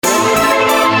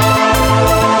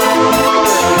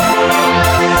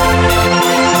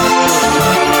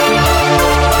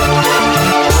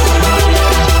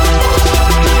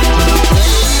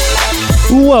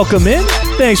Welcome in.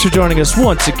 Thanks for joining us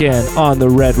once again on the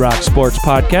Red Rock Sports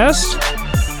Podcast.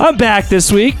 I'm back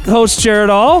this week. Host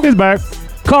Jared All. He's back.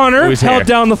 Connor held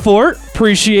down the fort.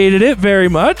 Appreciated it very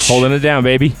much. Holding it down,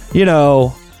 baby. You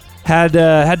know, had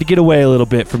to get away a little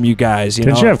bit from you guys.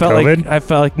 Didn't you have COVID? I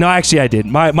felt like no, actually I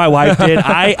didn't. My wife did.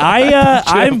 I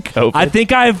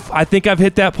think I've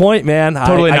hit that point, man.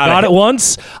 Totally I not got it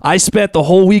once. I spent the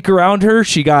whole week around her.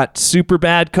 She got super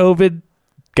bad COVID.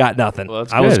 Got nothing. Well,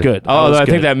 I was good. Although I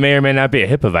think that may or may not be a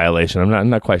HIPAA violation. I'm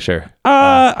not quite sure.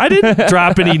 I didn't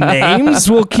drop any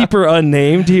names. We'll keep her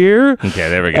unnamed here. Okay,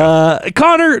 there we go.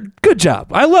 Connor, good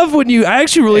job. I love when you. I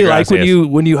actually really like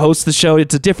when you host the show.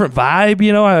 It's a different vibe.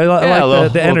 You know, I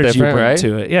like the energy you bring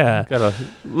to it. Yeah, got a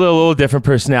little different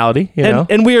personality. You know,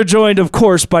 and we are joined, of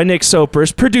course, by Nick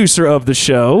Sopers, producer of the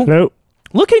show. Nope.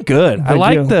 Looking good. I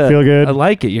like feel good. I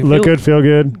like it. You look good, feel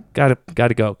good. Gotta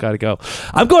go.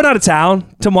 I'm going out of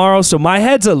town tomorrow, so my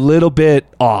head's a little bit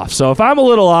off. So if I'm a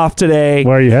little off today,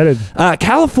 where are you headed?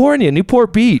 California,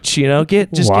 Newport Beach. You know,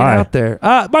 get out there.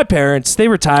 My parents, they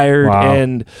retired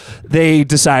and they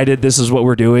decided this is what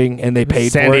we're doing, and they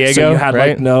paid San for it. Diego, So you had right?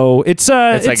 like no. It's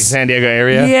like a San Diego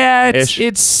area. Yeah,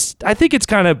 it's. I think it's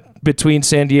kind of between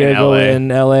San Diego and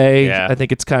LA. Yeah. I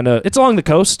think it's along the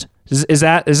coast. Is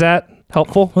that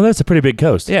helpful? Well, that's a pretty big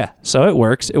coast. Yeah, so it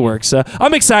works.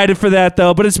 I'm excited for that,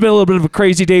 though, but it's been a little bit of a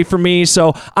crazy day for me,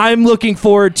 so I'm looking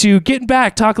forward to getting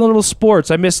back, talking a little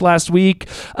sports. I missed last week.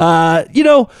 Not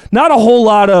a whole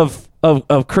lot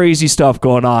of crazy stuff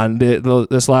going on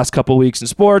this last couple of weeks in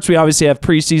sports. We obviously have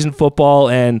preseason football,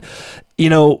 and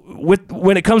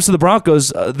when it comes to the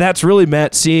Broncos, that's really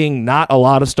meant seeing not a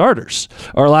lot of starters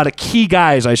or a lot of key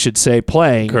guys, I should say,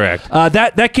 playing. Correct.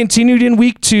 That continued in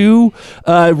week 2.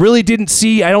 Really didn't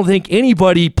see, I don't think,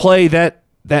 anybody play that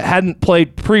hadn't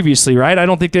played previously, right? I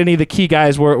don't think any of the key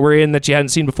guys were in that you hadn't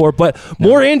seen before, but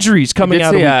more injuries coming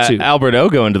out of week 2. Albert O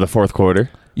go into the fourth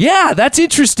quarter. Yeah, that's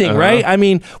interesting, right? I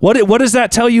mean, what does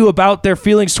that tell you about their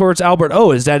feelings towards Albert O?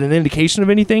 Is that an indication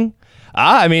of anything?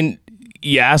 I mean,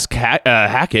 you ask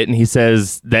Hackett, and he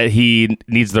says that he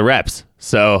needs the reps.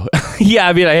 So, yeah,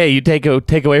 I mean, hey, you take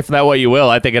away from that what you will.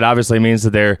 I think it obviously means that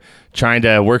they're trying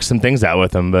to work some things out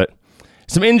with him, but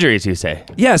some injuries, you say?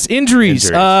 Yes,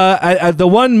 injuries. The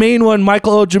one main one,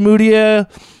 Michael Ojemudia,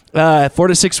 4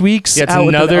 to 6 weeks. Yeah, it's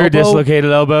another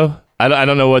dislocated elbow. I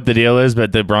don't know what the deal is,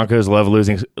 but the Broncos love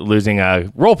losing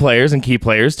role players and key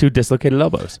players to dislocated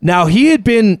elbows. Now, he had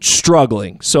been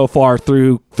struggling so far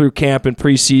through camp and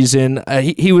preseason.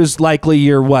 He was likely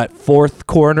your fourth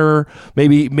corner,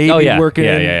 maybe working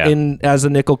in as a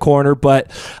nickel corner.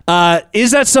 But is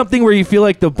that something where you feel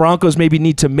like the Broncos maybe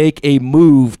need to make a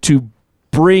move to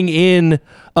bring in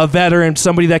a veteran,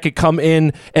 somebody that could come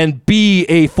in and be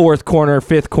a fourth corner,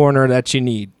 fifth corner that you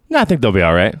need? No, I think they'll be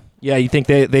all right. Yeah, you think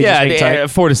they just hang tight?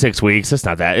 4 to 6 weeks. It's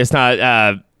not that. It's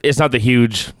not the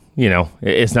huge.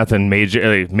 It's nothing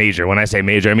major. Major. When I say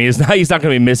major, I mean he's not going to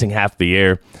be missing half the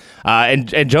year.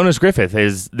 And Jonas Griffith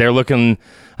they're looking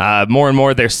more and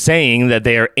more. They're saying that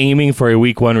they are aiming for a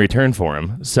week 1 return for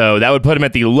him. So that would put him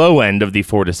at the low end of the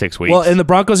 4 to 6 weeks. Well, and the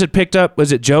Broncos had picked up,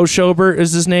 was it Joe Schobert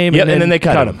is his name? Yep, and then they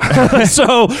cut him.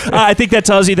 So I think that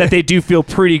tells you that they do feel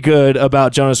pretty good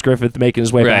about Jonas Griffith making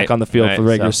his way back on the field for the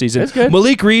regular season. That's good.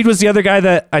 Malik Reed was the other guy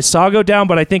that I saw go down,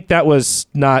 but I think that was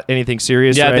not anything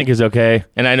serious. Yeah, right? I think he's okay.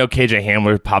 And I know KJ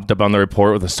Hamler popped up on the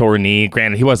report with a sore knee.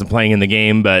 Granted, he wasn't playing in the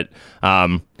game, but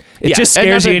it just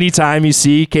scares you anytime you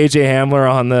see KJ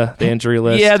Hamler on the injury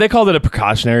list. Yeah, they called it a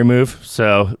precautionary move.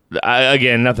 So,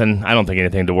 nothing. I don't think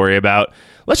anything to worry about.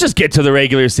 Let's just get to the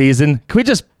regular season. Can we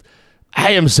just...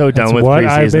 I am so done with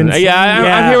preseason.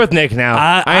 I'm here with Nick now.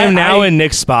 I am now in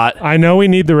Nick's spot. I know we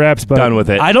need the reps, but... Done with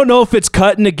it. I don't know if it's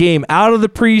cutting a game out of the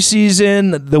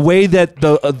preseason, the way that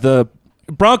the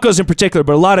Broncos in particular,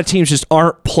 but a lot of teams just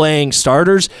aren't playing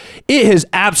starters. It has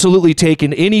absolutely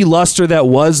taken any luster that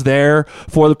was there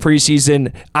for the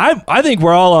preseason. I think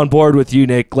we're all on board with you,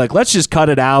 Nick. Like, let's just cut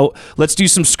it out. Let's do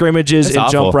some scrimmages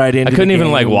jump right into I couldn't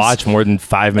even games. watch more than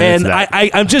 5 minutes and of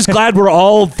that. I'm just glad we're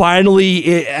all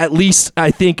finally, at least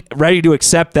I think, ready to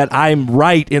accept that I'm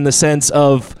right in the sense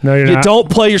of you don't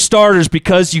play your starters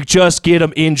because you just get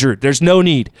them injured. There's no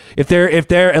need. If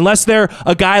they're unless they're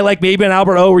a guy like maybe an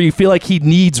Albert O where you feel like he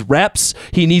needs reps,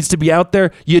 he needs to be out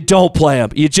there, you don't play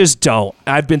him. You just don't.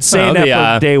 I've been saying that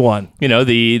from day one.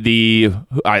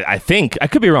 I think, I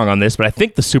could be wrong on this, but I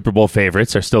think the Super Bowl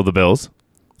favorites are still the Bills.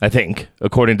 I think,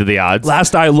 according to the odds.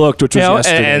 Last I looked, which was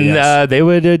yesterday. And they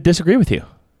would disagree with you.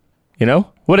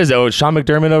 What is it? Oh, Sean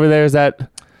McDermott over there, is that...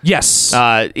 Yes.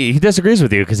 He disagrees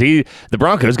with you because the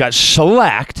Broncos got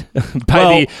shellacked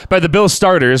by the Bills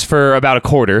starters for about a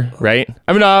quarter, right?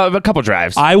 I mean, a couple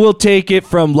drives. I will take it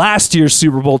from last year's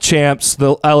Super Bowl champs,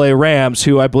 the LA Rams,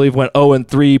 who I believe went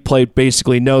 0-3, played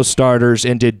basically no starters,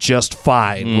 and did just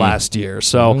fine last year.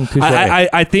 So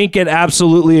I think it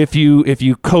absolutely, if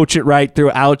you coach it right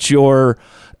throughout your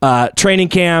training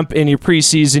camp and your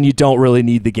preseason, you don't really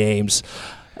need the games.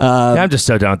 I'm just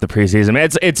so done with the preseason. Man,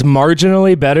 it's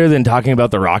marginally better than talking about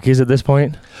the Rockies at this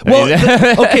point.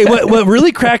 Okay. What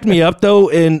really cracked me up though,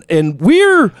 and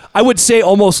we're, I would say,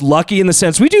 almost lucky in the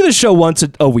sense we do this show once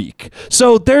a week,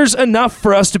 so there's enough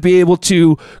for us to be able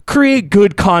to create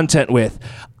good content with.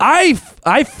 I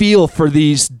feel for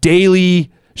these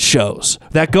daily shows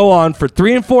that go on for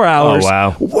 3 and 4 hours. Oh,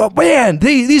 wow. Well, man,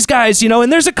 these guys,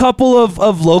 and there's a couple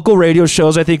of local radio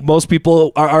shows. I think most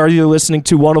people are either listening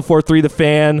to 104.3 The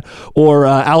Fan or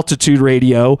Altitude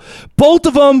Radio. Both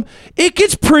of them, it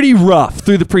gets pretty rough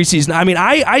through the preseason. I mean,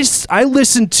 I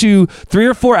listened to 3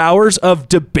 or 4 hours of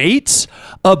debates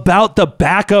about the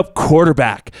backup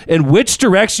quarterback and which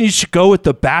direction you should go with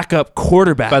the backup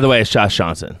quarterback. By the way, it's Josh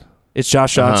Johnson. It's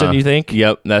Josh Johnson, you think?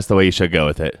 Yep, that's the way you should go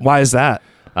with it. Why is that?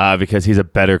 Because he's a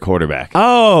better quarterback.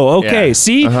 Oh, okay. Yeah.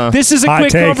 See, this is a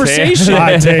quick take. conversation.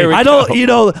 Hot take. I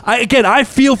don't, I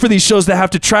feel for these shows that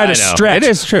have to try to stretch It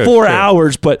is true. 4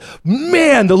 hours, but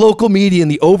man, the local media and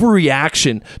the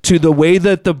overreaction to the way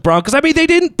that the Broncos, I mean, they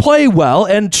didn't play well,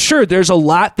 and sure, there's a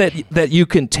lot that you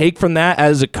can take from that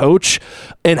as a coach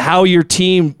and how your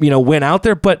team, went out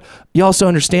there, but you also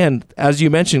understand, as you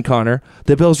mentioned, Connor,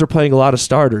 the Bills were playing a lot of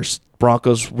starters.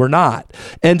 Broncos were not.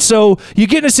 And so you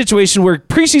get in a situation where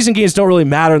preseason games don't really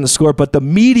matter in the score, but the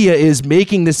media is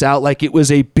making this out like it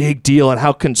was a big deal, and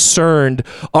how concerned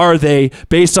are they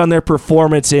based on their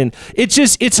performance. And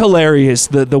it's hilarious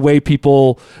the way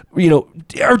people,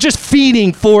 are just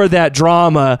feeding for that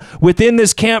drama within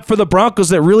this camp for the Broncos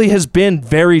that really has been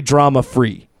very drama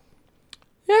free.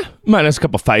 Yeah, minus a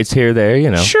couple fights here or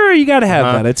there, Sure, you got to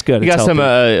have that. It's good. You It's got some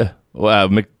healthy.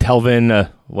 McTelvin,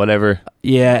 whatever.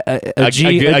 Yeah, a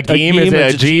Geem? Is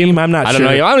it a Geem? I'm not I sure.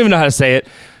 don't know. I don't even know how to say it.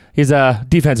 He's a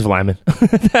defensive lineman.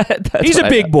 He's a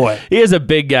big boy. He is a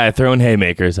big guy throwing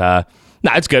haymakers.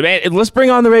 It's good, man. Let's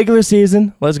bring on the regular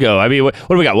season. Let's go. I mean, what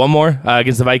do we got? One more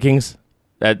against the Vikings?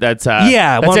 That's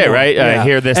it, more. right? Yeah.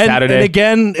 Here this Saturday. And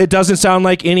again, it doesn't sound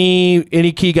like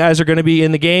any key guys are going to be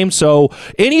in the game. So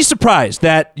any surprise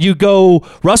that you go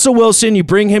Russell Wilson, you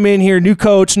bring him in here, new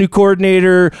coach, new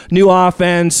coordinator, new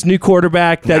offense, new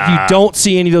quarterback, that you don't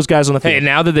see any of those guys on the field. Hey,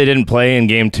 now that they didn't play in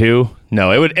game 2,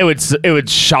 no, it would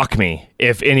shock me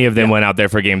if any of them went out there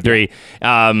for game 3.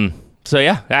 So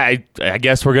yeah, I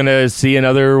guess we're gonna see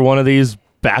another one of these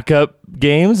backup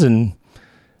games, and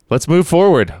let's move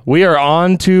forward. We are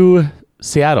on to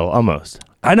Seattle almost.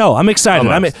 I know. I'm excited.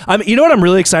 I'm. You know what I'm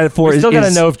really excited for? We still got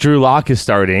to know if Drew Lock is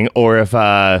starting or if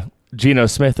Geno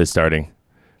Smith is starting.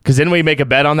 Because didn't we make a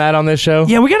bet on that on this show?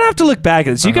 Yeah, we're going to have to look back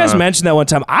at this. You guys mentioned that one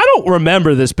time. I don't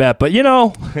remember this bet, but,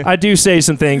 I do say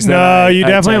some things. No, you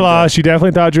definitely lost. You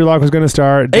definitely thought Drew Lock was going to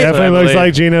start. Definitely looks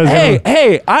like Geno's going to.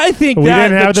 Hey, I think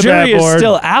that the jury is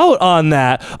still out on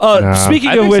that.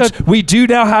 Speaking of which, we do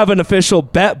now have an official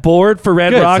bet board for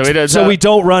Red Rocks, so we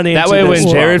don't run into that way this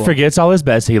when Jared problem. forgets all his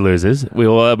bets he loses, we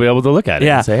will be able to look at it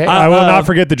and say, hey. I will not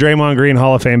forget the Draymond Green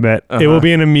Hall of Fame bet. It will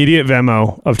be an immediate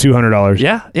Venmo of $200.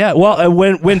 Yeah.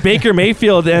 Well, when Baker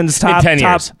Mayfield ends top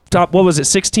what was it,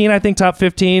 16, I think, top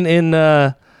 15 in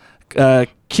QB.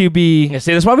 Yeah,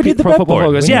 see, that's why we did the bet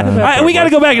board. We got to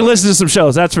go back and listen to some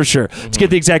shows, that's for sure, to get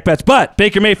the exact bets. But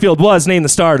Baker Mayfield was named the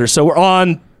starter, so we're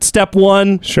on step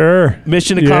 1. Sure.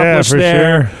 Mission accomplished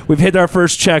there. Sure. We've hit our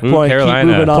first checkpoint. Carolina.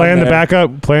 Keep moving on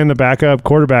Playing the backup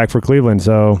quarterback for Cleveland,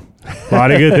 so a lot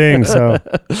of good things. So,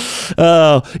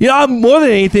 I'm more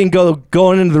than anything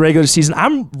going into the regular season,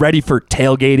 I'm ready for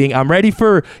tailgating. I'm ready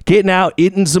for getting out,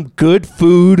 eating some good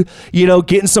food,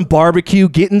 getting some barbecue,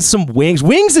 getting some wings.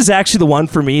 Wings is actually the one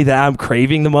for me that I'm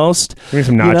craving the most. give me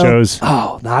some nachos.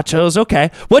 Oh, nachos.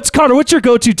 Okay. What's your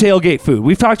go-to tailgate food?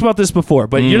 We've talked about this before,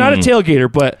 but you're not a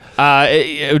tailgater, but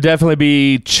it would definitely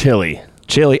be chili.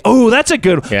 Chili. Oh, that's a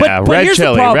good one. Yeah, but red here's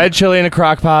chili. the problem. Red chili in a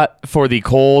crock pot for the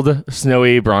cold,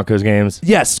 snowy Broncos games.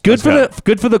 Yes, good for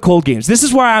the cold games. This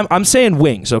is why I'm saying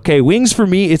wings. Okay, wings for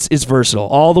me, it's versatile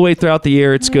all the way throughout the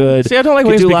year. It's good. See, I don't like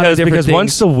wings because things.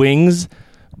 once the wings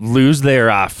lose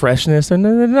their freshness, they're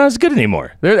not as good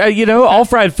anymore. They're all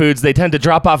fried foods, they tend to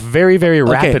drop off very, very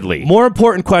rapidly. More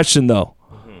important question though: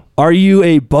 Are you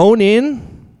a bone-in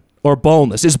or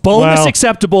boneless? Is boneless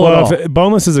acceptable at all?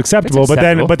 Boneless is acceptable, It's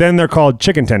acceptable. but then they're called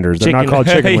chicken tenders. They're not called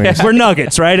chicken wings. We're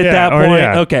nuggets, right? At that or point.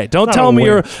 yeah. Okay. Don't Not tell a me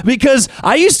wing. because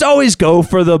I used to always go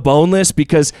for the boneless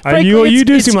because frankly, you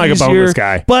do it's seem like a easier, boneless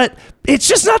guy. But it's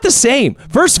just not the same.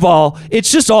 First of all,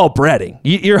 it's just all breading.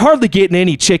 You're hardly getting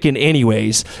any chicken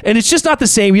anyways. And it's just not the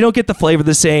same. You don't get the flavor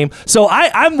the same. So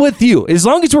I'm with you. As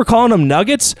long as we're calling them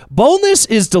nuggets, boneless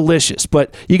is delicious,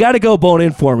 but you got to go bone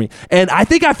in for me. And I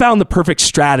think I found the perfect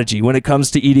strategy when it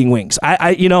comes to eating wings.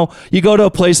 You go to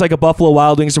a place like a Buffalo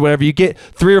Wild Wings or whatever, you get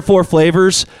 3 or 4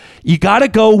 flavors. You got to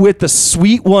go with the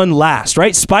sweet one last,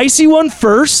 right? Spicy one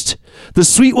first. The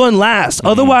sweet one last.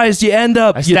 Otherwise, you end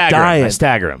up dying. I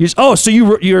stagger them. So you're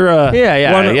one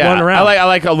around. I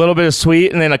like a little bit of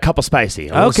sweet and then a couple spicy.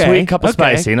 A little sweet, couple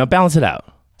spicy. Balance it out.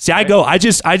 See, I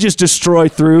just destroy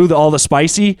through all the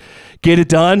spicy, get it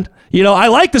done. I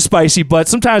like the spicy, but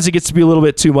sometimes it gets to be a little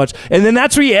bit too much. And then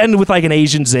that's where you end with like an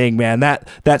Asian zing, man.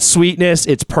 That sweetness,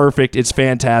 it's perfect. It's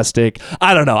fantastic.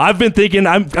 I don't know. I've been thinking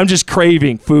I'm just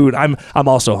craving food. I'm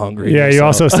also hungry. Yeah, you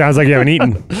also sounds like you haven't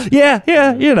eaten. Yeah.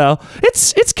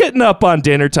 It's getting up on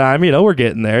dinner time. We're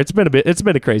getting there. It's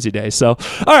been a crazy day. So,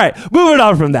 all right, moving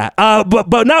on from that.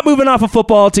 But not moving off of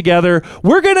football altogether.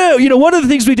 We're gonna, one of the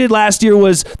things we did last year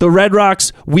was the Red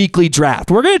Rocks weekly draft.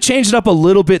 We're gonna change it up a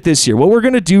little bit this year. What we're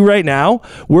gonna do right now,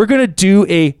 we're going to do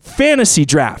a fantasy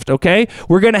draft, okay?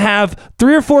 We're going to have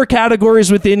 3 or 4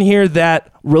 categories within here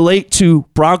that relate to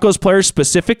Broncos players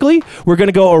specifically. We're going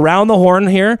to go around the horn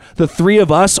here. The 3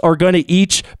 of us are going to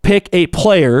each pick a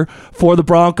player for the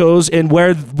Broncos and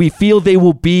where we feel they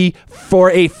will be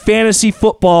for a fantasy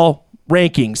football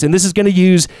rankings, and this is going to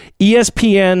use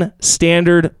ESPN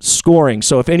standard scoring.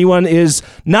 So if anyone is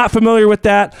not familiar with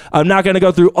that, I'm not going to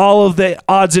go through all of the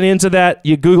odds and ends of that.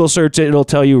 You Google search it, it'll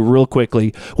tell you real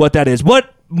quickly what that is.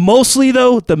 What mostly,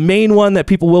 though, the main one that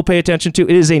people will pay attention to,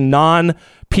 it is a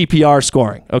non-PPR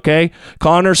scoring, okay?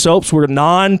 Connor, Soaps, we're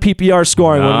non-PPR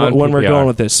scoring when we're going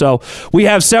with this. So we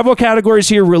have several categories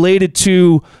here related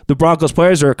to the Broncos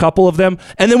players, or a couple of them,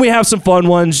 and then we have some fun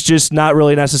ones just not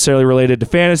really necessarily related to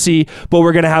fantasy, but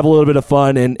we're going to have a little bit of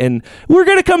fun, and we're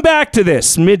going to come back to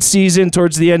this mid-season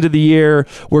towards the end of the year.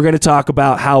 We're going to talk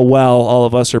about how well all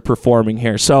of us are performing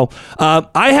here. So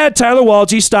I had Tyler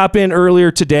Walgie stop in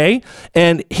earlier today,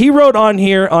 and he wrote on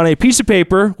here on a piece of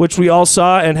paper, which we all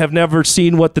saw and have never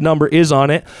seen what the number is on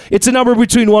it. It's a number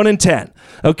between 1 and 10.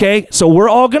 Okay, so we're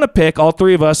all going to pick, all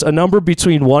 3 of us, a number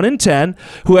between 1 and 10.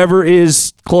 Whoever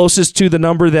is closest to the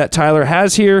number that Tyler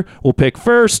has here will pick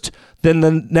first. Then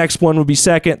the next one will be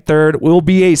second, third. Will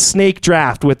be a snake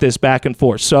draft with this back and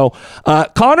forth. So,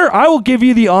 Connor, I will give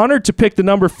you the honor to pick the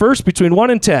number first between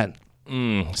 1 and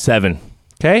 10. 7.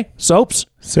 Okay, Soaps?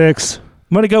 6.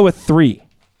 I'm going to go with 3.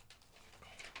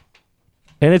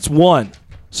 And it's 1.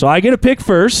 So I get a pick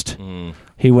first.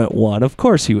 He went 1. Of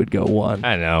course he would go 1.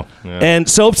 I know. Yeah. And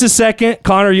Soaps is second.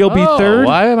 Connor, you'll be third.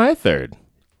 Why am I third?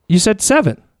 You said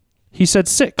 7. He said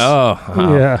 6. Oh.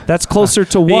 Yeah. That's closer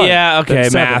to 1. Yeah, okay.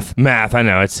 than 7. Math. I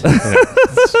know. It's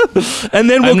And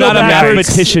then we'll I'm go not a backwards.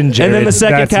 mathematician, Jared. And then the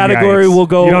second That's category yikes. will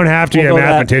go. You don't have to be we'll a go that.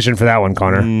 mathematician for that one,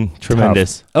 Connor.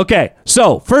 tremendous. Okay,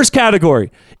 so first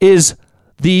category is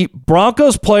the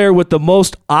Broncos player with the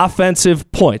most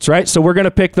offensive points, right? So we're going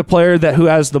to pick the player who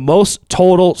has the most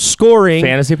total scoring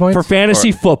Fantasy points? for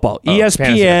fantasy football.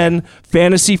 ESPN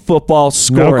fantasy football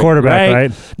scoring. No quarterback,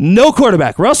 right? No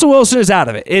quarterback. Russell Wilson is out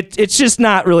of it. It's just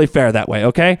not really fair that way,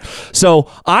 okay? So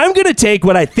I'm going to take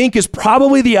what I think is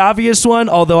probably the obvious one,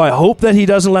 although I hope that he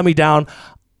doesn't let me down.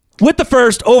 With the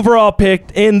first overall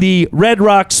pick in the Red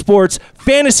Rock Sports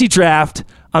Fantasy Draft,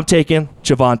 I'm taking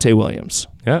Javonte Williams.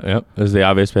 Yeah. This is the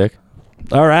obvious pick.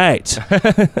 All right.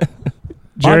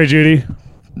 Jerry Jeudy.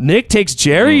 Nick takes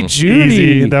Jerry Jeudy.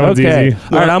 Easy. That one's easy.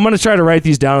 All right, I'm going to try to write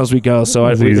these down as we go so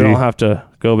we easy. don't have to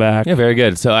go back. Yeah, very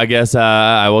good. So I guess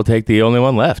I will take the only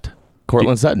one left,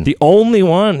 Cortland Sutton. The only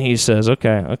one, he says. Okay.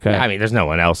 I mean, there's no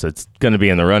one else that's going to be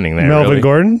in the running there. Melvin really.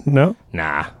 Gordon? No.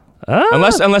 Nah.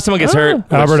 Unless someone gets hurt.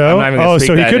 which Albert I'm O? not even gonna Oh, speak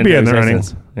so he that could be into in the running.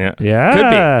 existence. Yeah. Yeah.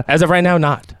 Could be. As of right now,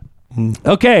 not.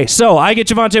 Okay, so I get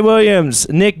Javonte Williams,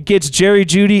 Nick gets Jerry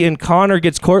Jeudy, and Connor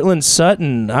gets Cortland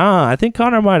Sutton. I think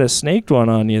Connor might have snaked one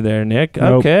on you there, Nick.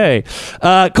 Nope. Okay.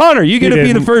 Connor, you get to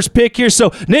be the first pick here.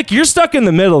 So, Nick, you're stuck in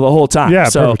the middle the whole time. Yeah,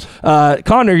 so, perfect.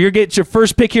 Connor, you get your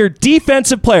first pick here.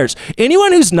 Defensive players.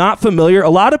 Anyone who's not familiar, a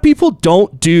lot of people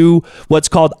don't do what's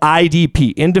called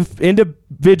IDP,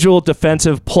 individual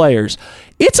defensive players.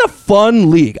 It's a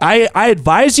fun league. I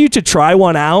advise you to try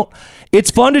one out. It's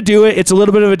fun to do it. It's a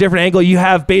little bit of a different angle. You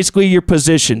have basically your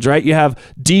positions, right? You have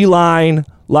D-line,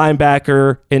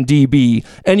 linebacker, and DB.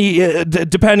 And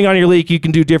depending on your league, you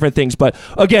can do different things. But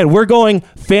again, we're going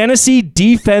fantasy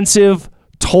defensive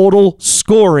total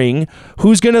scoring.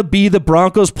 Who's going to be the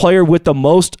Broncos player with the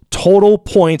most total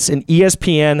points in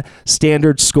ESPN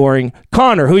standard scoring?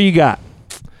 Connor, who you got?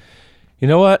 You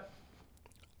know what?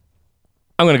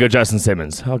 I'm going to go Justin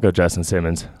Simmons. I'll go Justin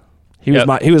Simmons. He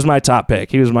was my top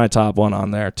pick. He was my top one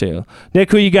on there too.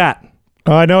 Nick, who you got?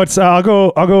 No, it's I'll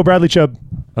go Bradley Chubb.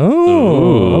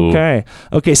 Oh, okay.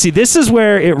 Okay, see, this is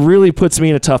where it really puts me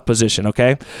in a tough position,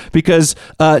 okay? Because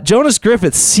Jonas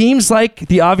Griffith seems like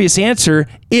the obvious answer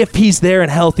if he's there and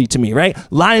healthy to me, right?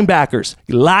 Linebackers,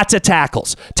 lots of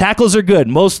tackles. Tackles are good.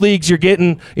 Most leagues you're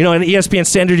getting, in ESPN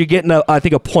standard, you're getting, I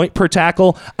think, a point per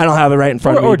tackle. I don't have it right in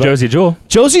front of me. Or Josie Jewell.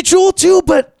 Josie Jewell, too,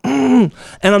 but, and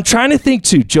I'm trying to think,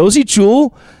 too. Josie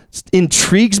Jewell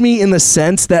intrigues me in the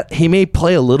sense that he may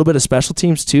play a little bit of special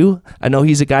teams too. I know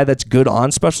he's a guy that's good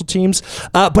on special teams,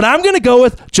 but I'm going to go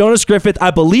with Jonas Griffith.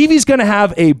 I believe he's going to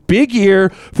have a big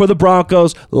year for the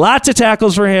Broncos. Lots of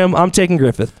tackles for him. I'm taking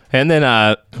Griffith. And then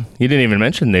you didn't even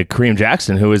mention the Kareem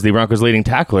Jackson, who was the Broncos' leading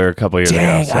tackler a couple years ago.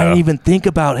 Dang, I didn't even think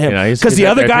about him. Because the he's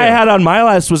other guy I too. had on my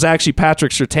list was actually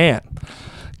Patrick Surtain.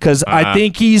 Because I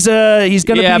think he's going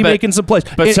to be making some plays.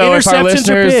 But so if are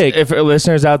our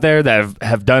listeners out there that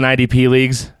have done IDP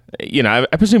leagues, I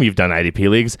presume you've done IDP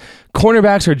leagues,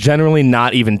 cornerbacks are generally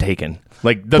not even taken.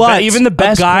 Like even the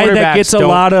best guy that gets a don't-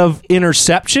 lot of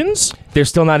interceptions. They're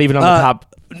still not even on the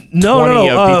top. No. 20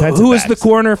 of defensive Who was backs. the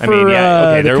corner for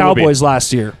the Cowboys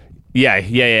last year?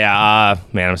 Yeah.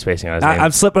 Man, I'm spacing on his name.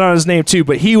 I'm slipping on his name too,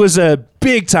 but he was a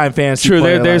big time fantasy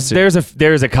player.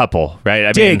 There's a couple, right?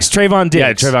 Trayvon Diggs.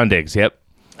 Yeah, Trayvon Diggs. Yep.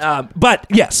 But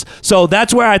yes, so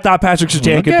that's where I thought Patrick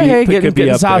Surtain could be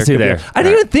up saucy there. I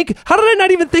didn't even think. How did I not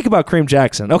even think about Kareem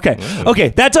Jackson? Okay,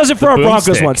 that does it for our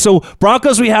Broncos boomstick. one. So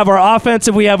Broncos, we have our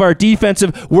offensive, we have our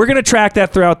defensive. We're gonna track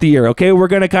that throughout the year. Okay, we're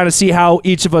gonna kind of see how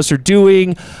each of us are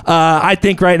doing. I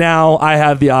think right now I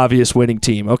have the obvious winning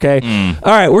team. Okay,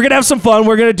 all right, we're gonna have some fun.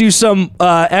 We're gonna do some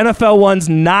NFL ones,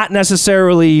 not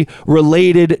necessarily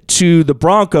related to the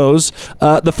Broncos.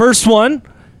 The first one.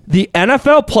 The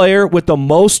NFL player with the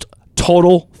most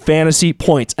total fantasy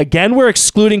points. Again, we're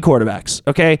excluding quarterbacks,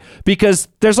 okay? Because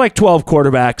there's like 12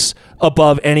 quarterbacks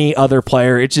above any other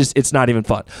player. It's not even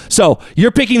fun. So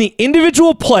you're picking the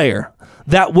individual player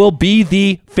that will be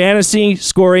the fantasy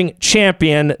scoring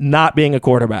champion, not being a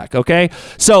quarterback, okay?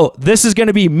 So this is going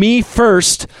to be me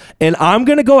first, and I'm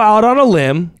going to go out on a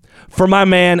limb for my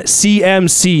man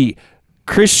CMC.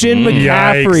 Christian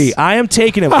McCaffrey. Yikes. I am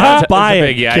taking him. I'm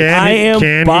buying. Can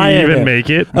he even make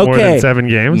it more than 7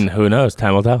 games? Who knows?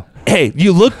 Time will tell. Hey,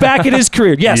 you look back at his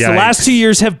career. Yes, the last 2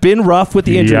 years have been rough with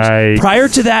the injuries. Yikes. Prior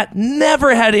to that,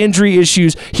 never had injury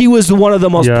issues. He was one of the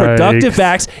most productive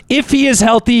backs. If he is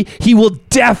healthy, he will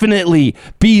definitely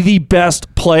be the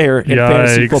best player in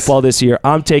fantasy football this year.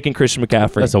 I'm taking Christian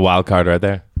McCaffrey. That's a wild card right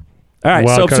there. All right,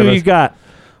 so who you got?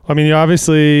 I mean,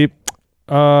 obviously,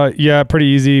 pretty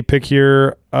easy pick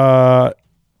here. I'm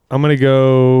going to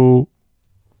go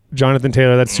Jonathan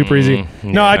Taylor. That's super easy.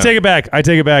 No, I take it back. I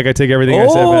take everything I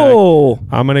said back.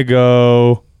 I'm going to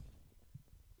go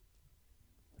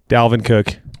Dalvin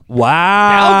Cook.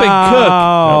 Wow.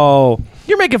 Dalvin Cook.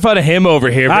 You're making fun of him over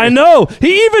here. I know.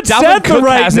 He even said Cook the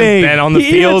right hasn't name. been on the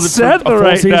field for a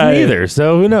full season either,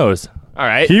 so who knows? All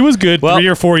right. He was good 3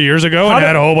 or 4 years ago and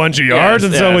had a whole bunch of yards,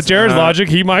 so with Jared's logic,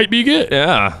 he might be good.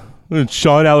 Yeah.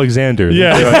 Sean Alexander.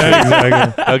 Yeah,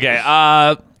 exactly. Okay.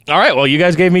 All right. Well, you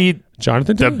guys gave me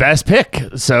Jonathan Taylor? the best pick.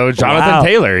 So Jonathan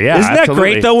Taylor. Yeah. Isn't that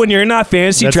absolutely. great though when you're not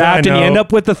fantasy draft and you end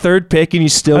up with the third pick and you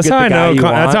still get the guy you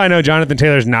want? That's how I know Jonathan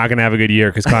Taylor's not going to have a good year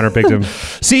because Connor picked him.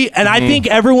 See, and I think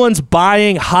everyone's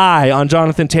buying high on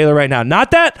Jonathan Taylor right now.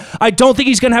 Not that I don't think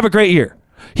he's going to have a great year.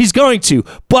 He's going to,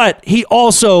 but he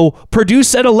also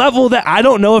produced at a level that I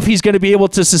don't know if he's going to be able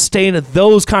to sustain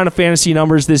those kind of fantasy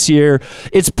numbers this year.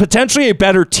 It's potentially a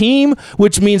better team,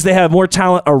 which means they have more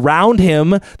talent around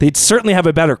him. They'd certainly have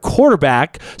a better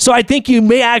quarterback. So I think you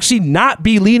may actually not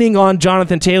be leaning on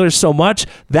Jonathan Taylor so much.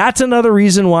 That's another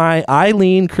reason why I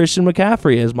lean Christian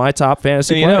McCaffrey as my top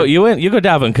fantasy player. You go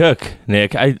Dalvin Cook,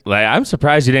 Nick. I'm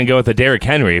surprised you didn't go with the Derrick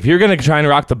Henry. If you're going to try and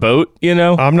rock the boat,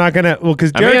 I'm not going to. Well,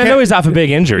 because I know he's off a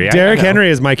big injury. Derrick Henry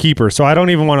is my keeper, so I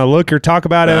don't even want to look or talk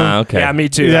about him. Okay. Yeah, me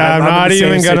too. Yeah, I'm not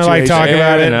even going to talk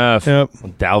about it. Enough. Yep.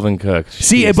 Dalvin Cook.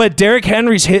 See, Jeez. but Derrick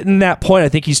Henry's hitting that point. I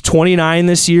think he's 29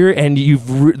 this year, and you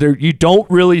don't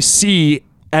really see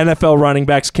NFL running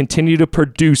backs continue to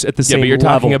produce at the same Yeah, but you're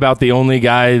level. talking about the only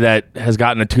guy that has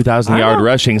gotten a 2,000-yard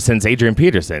rushing since Adrian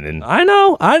Peterson. And I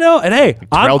know. And hey,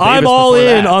 I'm Davis all before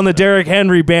in that. on the Derrick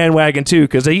Henry bandwagon too,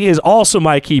 because he is also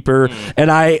my keeper, and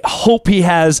I hope he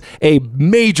has a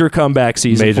major comeback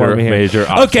season for me here. Major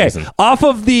Okay, offseason. off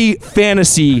of the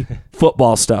fantasy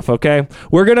football stuff, okay?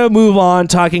 We're going to move on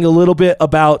talking a little bit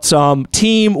about some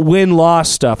team win-loss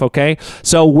stuff, okay?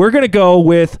 So we're going to go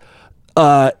with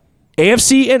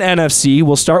AFC and NFC.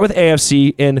 We'll start with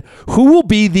AFC, and who will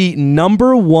be the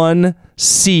number 1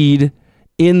 seed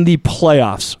in the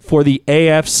playoffs for the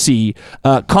AFC?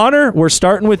 Connor, we're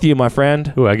starting with you, my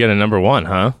friend. Ooh, I get a number 1,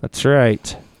 huh? That's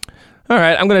right. All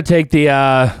right, I'm going to take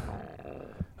the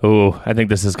I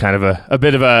think this is kind of a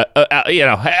bit of I'm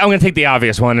going to take the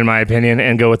obvious one in my opinion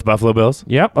and go with the Buffalo Bills.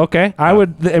 Yep. Okay.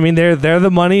 They're the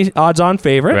money odds-on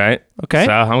favorite. Right. Okay.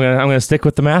 So I'm gonna stick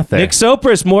with the math there. Nick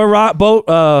Sopris, more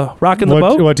rocking the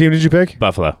boat. What team did you pick?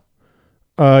 Buffalo.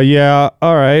 Yeah.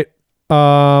 All right.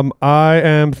 I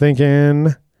am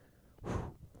thinking.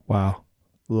 Wow,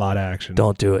 a lot of action.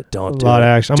 Don't do it. Don't do it. A lot of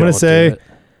action. I'm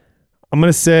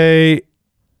gonna say.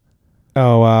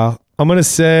 Oh wow. I'm gonna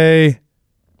say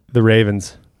the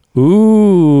Ravens.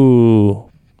 Ooh,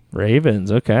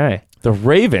 Ravens. Okay. The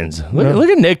Ravens. Look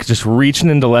at Nick just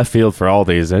reaching into left field for all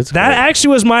these. That's That great.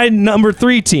 actually was my number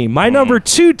 3 team. My number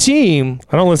 2 team,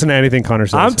 I don't listen to anything Connor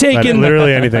says. I'm taking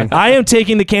literally anything. I am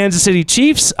taking the Kansas City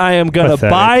Chiefs. I am going to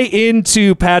Pathetic. buy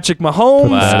into Patrick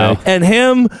Mahomes Wow. and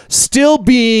him still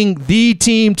being the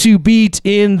team to beat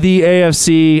in the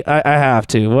AFC. I have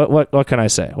to. What can I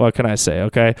say? What can I say?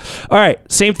 Okay. All right.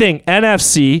 Same thing.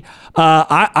 NFC.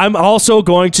 I'm also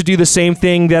going to do the same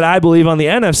thing that I believe on the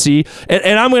NFC,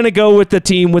 and I'm going to go with the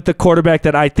team with the quarterback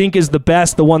that I think is the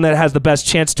best, the one that has the best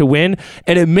chance to win.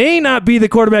 And it may not be the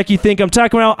quarterback you think I'm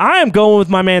talking about. I am going with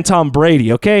my man Tom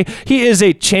Brady. Okay, he is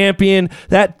a champion.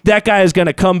 That guy is going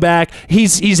to come back.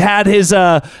 He's had his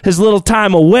little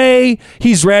time away.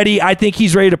 He's ready. I think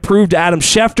he's ready to prove to Adam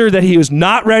Schefter that he was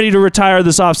not ready to retire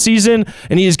this offseason,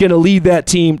 and he is going to lead that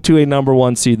team to a number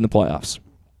 1 seed in the playoffs.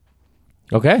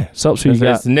 Okay. So who you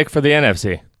got? It's Nick for the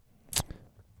NFC.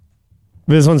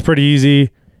 This one's pretty easy.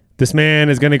 This man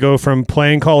is going to go from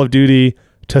playing Call of Duty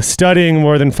to studying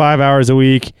more than 5 hours a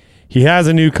week. He has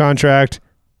a new contract.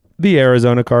 The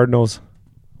Arizona Cardinals.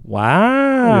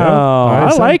 Wow.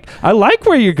 Yeah, I like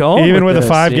where you're going. Even with a this,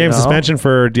 5-game suspension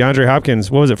for DeAndre Hopkins.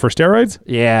 What was it, for steroids?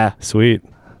 Yeah. Sweet.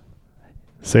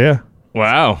 So, yeah.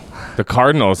 Wow. The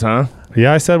Cardinals, huh?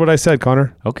 Yeah, I said what I said,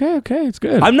 Connor. Okay, it's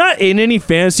good. I'm not in any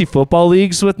fantasy football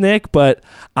leagues with Nick, but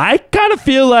I kind of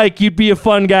feel like you'd be a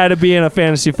fun guy to be in a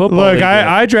fantasy football Look, league.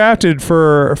 I drafted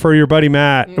for your buddy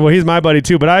Matt. Well, he's my buddy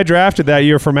too, but I drafted that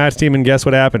year for Matt's team, and guess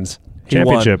what happens? He won.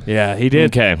 Championship. Yeah, he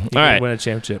did. Okay. He All did right. win a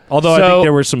championship. Although I So, think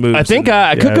there were some moves. I think in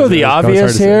I could go the that was hard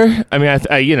obvious to say. here. I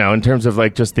mean, in terms of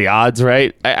like just the odds,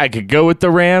 right? I could go with the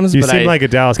Rams. You but seem like a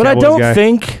Dallas But I Cowboys don't guy.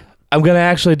 think I'm going to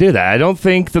actually do that. I don't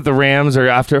think that the Rams are,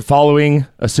 after following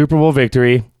a Super Bowl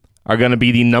victory, are going to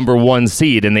be the number 1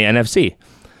 seed in the NFC.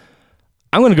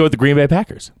 I'm going to go with the Green Bay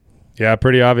Packers. Yeah,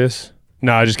 pretty obvious.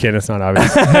 No, just kidding. It's not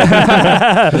obvious.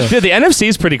 Dude, the NFC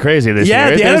is pretty crazy this Yeah,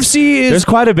 year. the NFC is- There's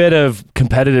quite a bit of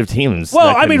competitive teams. Well,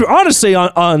 that I can- mean, honestly,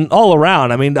 on all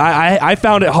around, I mean, I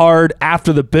found it hard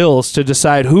after the Bills to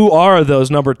decide who are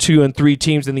those number 2 and 3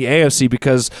 teams in the AFC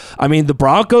because, I mean, the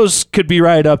Broncos could be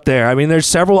right up there. I mean, there's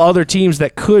several other teams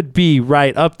that could be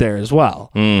right up there as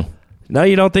well. No,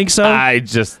 you don't think so?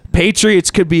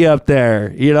 Patriots could be up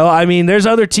there. I mean, there's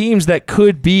other teams that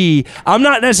could be. I'm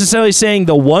not necessarily saying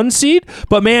the 1 seed,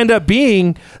 but may end up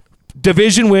being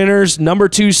division winners, number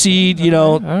 2 seed.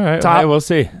 all right, top. we'll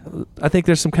see. I think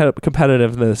there's some kind of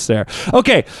competitiveness there.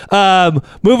 Okay,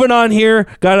 moving on here.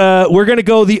 We're gonna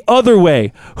go the other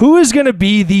way. Who is gonna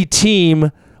be the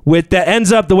team that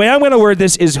ends up? The way I'm gonna word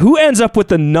this is who ends up with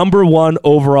the number 1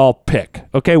 overall pick.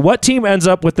 Okay, what team ends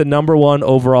up with the number 1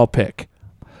 overall pick?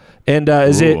 And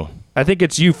is it? Ooh. I think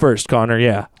it's you first, Connor.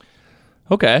 Yeah.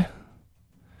 Okay.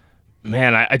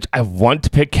 Man, I want to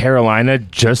pick Carolina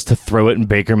just to throw it in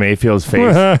Baker Mayfield's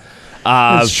face.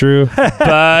 That's true.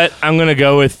 But I'm going to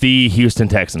go with the Houston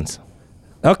Texans.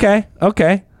 Okay.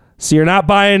 So you're not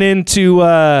buying into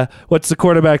what's the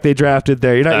quarterback they drafted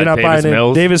there? You're not Davis buying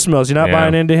Mills. in Davis Mills. You're not Yeah.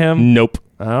 buying into him. Nope.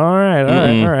 All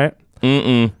right.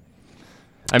 Mm-mm.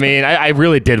 I mean, I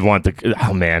really did want the...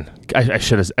 Oh, man. I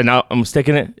should have... Now I'm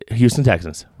sticking it. Houston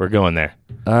Texans. We're going there.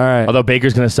 All right. Although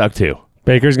Baker's going to suck, too.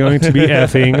 Baker's going to be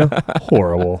effing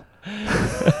horrible.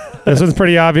 This one's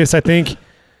pretty obvious. I think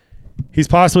he's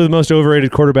possibly the most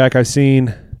overrated quarterback I've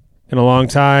seen in a long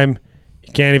time.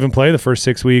 He can't even play the first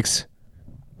 6 weeks.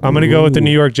 I'm going to go with the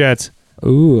New York Jets.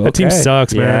 Ooh, That team okay.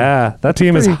 sucks, man. Yeah, That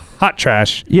team is hot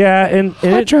trash. Yeah, and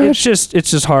trash.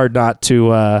 it's just hard not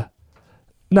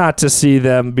to see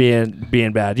them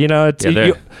being bad. You know, it's,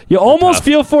 Yeah, you almost tough.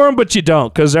 feel for them, but you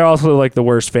don't, because they're also like the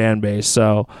worst fan base.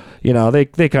 So you know they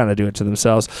kind of do it to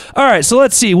themselves. All right, so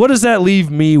let's see. What does that leave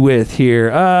me with here?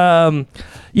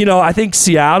 You know, I think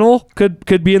Seattle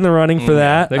could be in the running for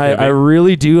that. they could I be.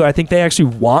 really do. I think they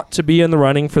actually want to be in the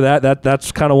running for that.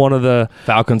 That's kind of one of the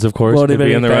Falcons, of course, could be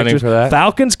motivating in the running factors. for that.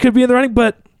 Falcons could be in the running,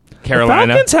 but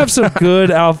Carolina. the Falcons have some good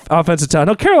offensive talent.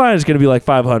 No, Carolina's going to be like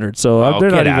 500, so Oh, they're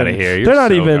get not outta even. here. You're They're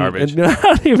not so even. garbage.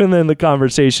 Not even in the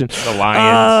conversation. The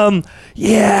Lions.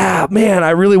 Yeah, man,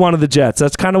 I really wanted the Jets.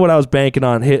 That's kind of what I was banking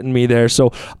on hitting me there.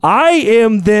 So I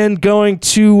am then going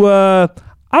to.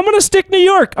 I'm going to stick New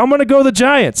York. I'm going to go the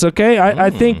Giants, okay? I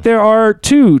think there are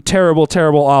two terrible,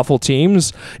 awful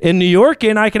teams in New York,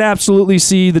 and I can absolutely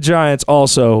see the Giants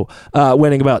also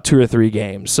winning about 2 or 3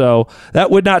 games. So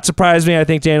that would not surprise me. I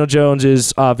think Daniel Jones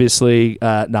is obviously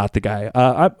not the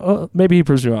guy. Maybe he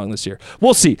proves me wrong this year.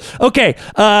 We'll see. Okay,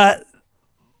 we're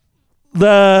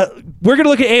going to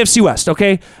look at AFC West,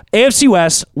 okay? AFC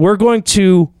West, we're going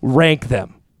to rank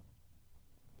them.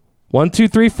 1, 2,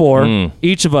 3, 4,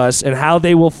 each of us, and how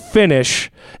they will finish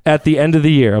at the end of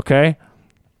the year, okay?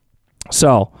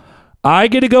 So, I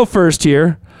get to go first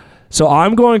here. So,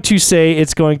 I'm going to say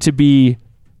it's going to be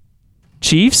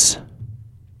Chiefs,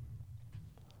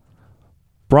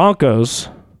 Broncos,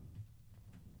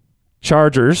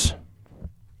 Chargers,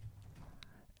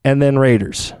 and then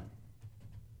Raiders.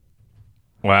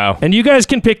 Wow. And you guys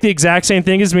can pick the exact same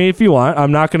thing as me if you want.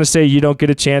 I'm not going to say you don't get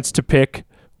a chance to pick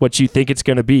what you think it's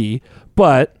going to be,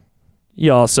 but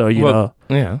you also, you know.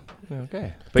 Yeah.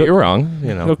 Okay. But you're wrong,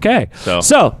 you know. Okay. So.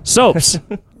 Soaps.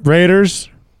 Raiders,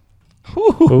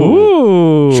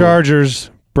 Ooh. Chargers,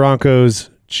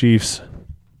 Broncos, Chiefs.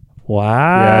 Wow.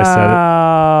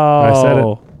 Yeah, I said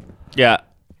it. Yeah.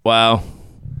 Wow.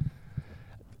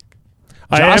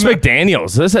 I Josh am-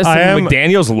 McDaniels. This is some I am-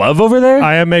 McDaniels love over there?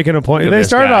 I am making a point. Look at They this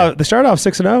started guy. off. They started off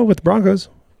 6-0 with the Broncos,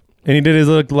 and he did his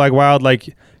look like wild, like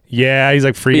he's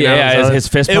like freaking out. yeah, his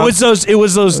fist It pump. Uh,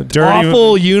 was those Dirty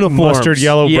awful uniforms. mustard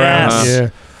yellow Yes. browns. Yeah.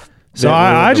 So They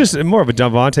I were- just am more of a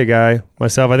Javonte guy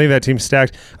myself. I think that team's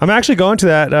stacked. I'm actually going to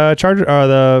that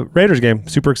the Raiders game.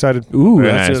 Super excited. Ooh, Very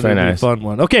that's nice, gonna very be a nice. fun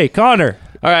one. Okay, Connor.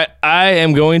 All right. I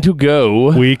am going to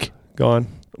go Week gone.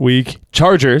 Week.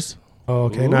 Chargers, Oh,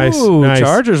 okay, nice. Ooh, Nice.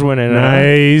 Chargers winning.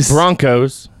 Nice.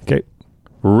 Broncos, Okay.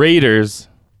 Raiders,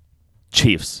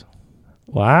 Chiefs.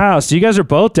 Wow. So you guys are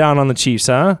both down on the Chiefs,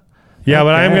 huh? Yeah,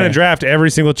 but I am Okay. going to draft every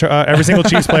single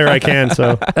Chiefs player I can.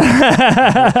 So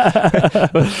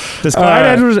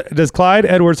does Clyde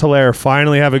Edwards-Helaire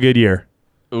finally have a good year?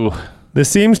 Ooh. This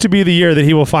seems to be the year that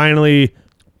he will finally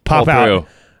pop Pull out. through.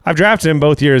 I've drafted him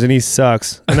both years and he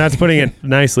sucks, and that's putting it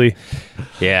nicely.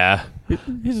 Yeah.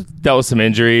 He's dealt with some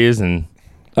injuries and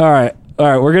All right.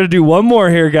 We're gonna do one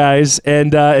more here, guys,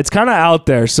 and it's kind of out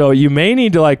there, so you may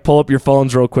need to like pull up your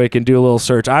phones real quick and do a little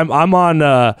search. I'm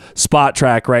on Spot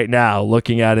Track right now,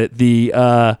 looking at it. The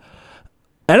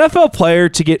NFL player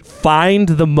to get fined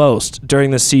the most during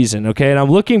the season. Okay, and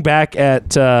I'm looking back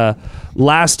at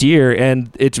last year, and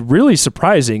it's really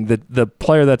surprising that the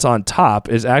player that's on top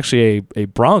is actually a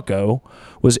Bronco.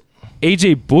 Was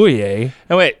AJ Bouye.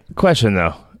 Oh wait, question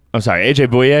though. I'm sorry, AJ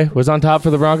Bouye was on top for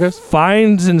the Broncos?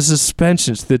 Fines and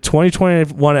suspensions. The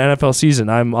 2021 NFL season.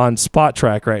 I'm on Spot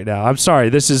Track right now. I'm sorry.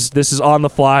 This is on the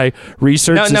fly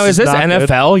research. No, is this not good.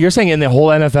 NFL? You're saying in the whole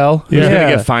NFL? Who's Yeah. going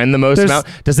to get fined the most There's- amount?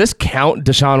 Does this count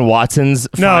Deshaun Watson's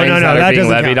No, fines no, that are that being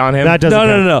doesn't levied count. on him? That doesn't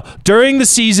count. No. During the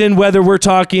season, whether we're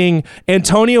talking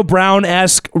Antonio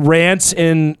Brown-esque rants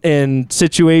in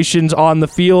situations on the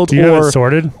field, Do you have it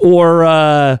sorted?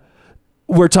 or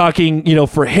we're talking,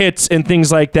 for hits and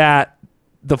things like that,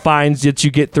 the fines that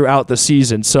you get throughout the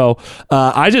season. So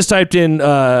I just typed in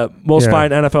most Yeah.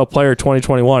 fined NFL player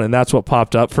 2021, and that's what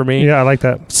popped up for me. Yeah, I like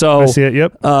that. So I see it.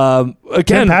 Yep.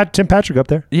 Again, Tim Patrick up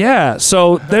there. yeah,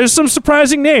 so there's some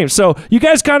surprising names. So you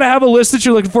guys kind of have a list that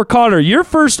you're looking for. Connor, you're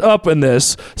first up in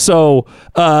this. So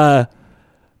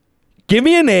give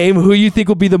me a name who you think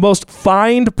will be the most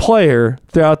fined player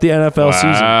throughout the NFL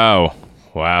season.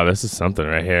 Wow, this is something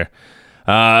right here.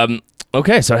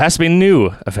 Okay, so it has to be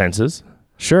new offenses.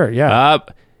 Sure, yeah.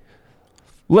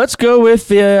 Let's go with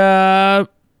the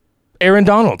Aaron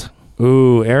Donald.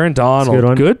 Ooh, Aaron Donald. good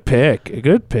one. Good pick.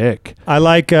 Good pick. I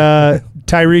like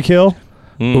Tyreek Hill.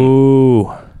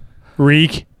 Ooh.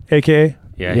 Reek, a.k.a.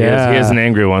 Yeah, Yeah. He is an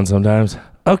angry one sometimes.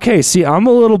 Okay, see, I'm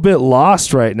a little bit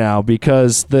lost right now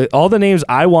because all the names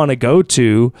I want to go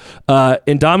to,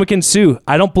 Ndamukong Suh,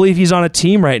 I don't believe he's on a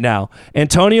team right now.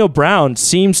 Antonio Brown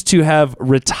seems to have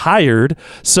retired,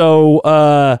 so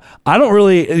I don't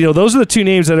really, those are the two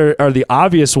names that are the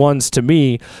obvious ones to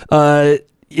me.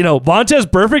 Vontez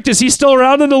Burfict, is he still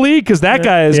around in the league? Because that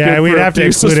guy is good. We'd for have to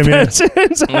exclude him.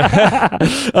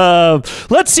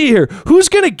 Let's see here. Who's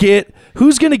gonna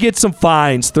get some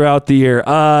fines throughout the year?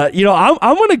 I'm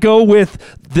gonna go with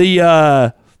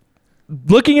the.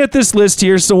 Looking at this list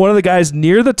here, so one of the guys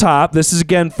near the top, this is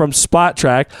again from Spot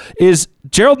Track, is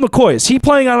Gerald McCoy. Is he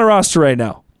playing on a roster right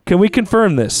now? Can we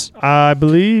confirm this? I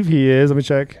believe he is. Let me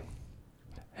check.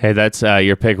 Hey, that's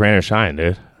your pick, rain or shine,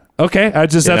 dude. Okay,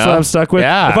 that's what I'm stuck with.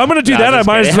 Yeah. If I'm going to do that, I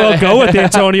might as well go with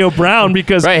Antonio Brown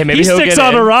because maybe he he'll sticks get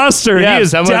on in. a roster. Yeah, he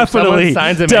is definitely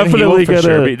going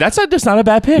to. That's just not a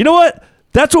bad pick. You know what?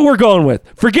 That's what we're going with.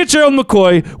 Forget Gerald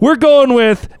McCoy. We're going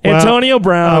with Antonio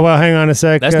Brown. Well, hang on a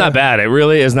sec. That's not bad. It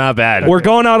really is not bad. We're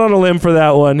going out on a limb for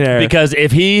that one there. Because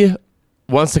if he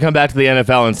wants to come back to the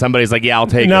NFL and somebody's like, yeah, I'll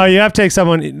take him. No, you have to take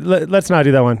someone. Let's not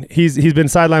do that one. He's been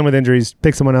sidelined with injuries.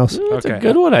 Pick someone else. That's a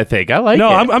good one, I think. I like it. No,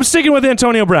 I'm sticking with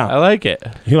Antonio Brown. I like it.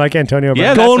 You like Antonio Brown?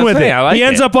 Yeah, going with it. it. I like he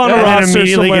ends it. up on a and roster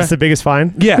immediately somewhere. gets the biggest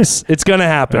fine. Yes, it's going to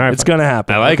happen. All right, it's going to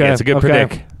happen. I like it. It's a good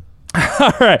pick.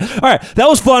 All right. That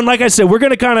was fun. Like I said, we're going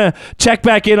to kind of check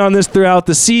back in on this throughout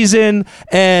the season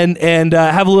and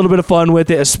have a little bit of fun with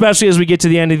it, especially as we get to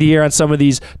the end of the year on some of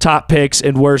these top picks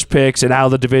and worst picks and how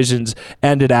the divisions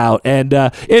ended out. And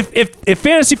if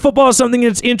fantasy football is something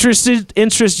that's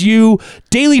interests you,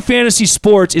 daily fantasy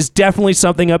sports is definitely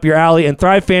something up your alley. And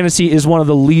Thrive Fantasy is one of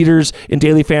the leaders in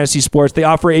daily fantasy sports. They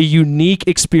offer a unique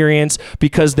experience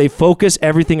because they focus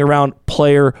everything around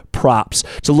player props.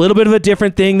 It's a little bit of a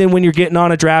different thing than when you're getting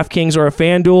on a DraftKings or a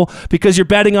FanDuel because you're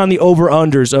betting on the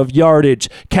over-unders of yardage,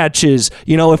 catches.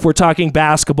 If we're talking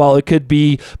basketball, it could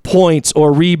be points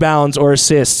or rebounds or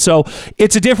assists. So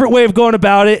it's a different way of going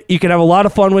about it. You can have a lot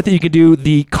of fun with it. You can do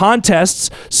the contests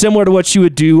similar to what you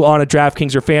would do on a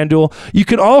DraftKings or FanDuel. You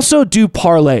can also do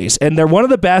parlays, and they're one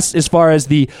of the best as far as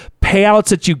the payouts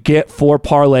that you get for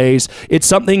parlays. It's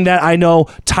something that I know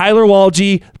Tyler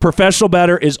Walgie, professional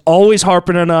bettor, is always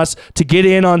harping on us to get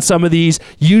in on some of these.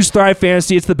 Use Thrive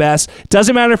Fantasy. It's the best.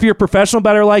 Doesn't matter if you're a professional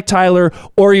bettor like Tyler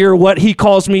or you're what he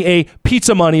calls me a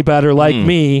pizza money bettor like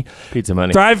me. Pizza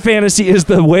money. Thrive Fantasy is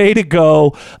the way to go.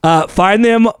 Find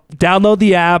them, download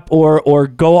the app or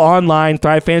go online,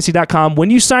 thrivefantasy.com.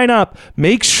 When you sign up,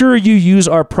 make sure you use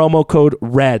our promo code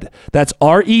RED. That's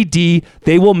RED.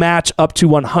 They will match up to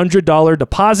 $100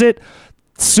 deposit.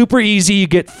 Super easy. You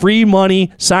get free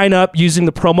money. Sign up using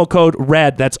the promo code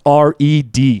RED. That's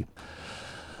RED.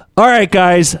 All right,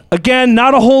 guys. Again,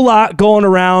 not a whole lot going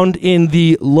around in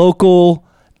the local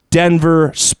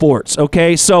Denver sports,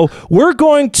 okay? So we're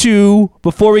going to,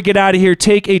 before we get out of here,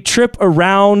 take a trip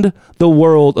around the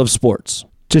world of sports.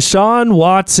 Deshaun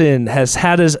Watson has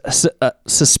had his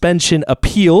suspension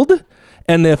appealed,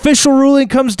 and the official ruling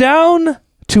comes down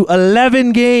to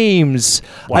 11 games.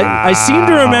 Wow. I seem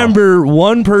to remember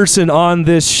one person on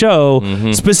this show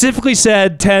specifically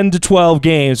said 10 to 12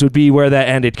 games would be where that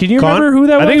ended. Can you remember who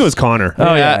that was? I think it was Connor.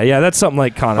 Oh, yeah. That's something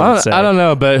like Connor would say. I don't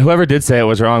know, but whoever did say it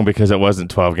was wrong because it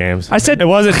wasn't 12 games. I said It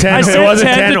wasn't 10. I said it wasn't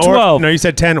 10 to or 12. No, you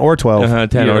said 10 or 12.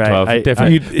 10 You're or right. 12.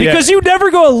 Different. Because you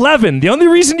never go 11. The only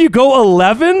reason you go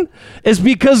 11 is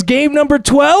because game number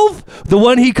 12, the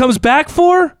one he comes back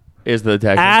for, is the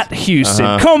Texans. at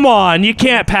Houston. Come on, you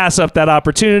can't pass up that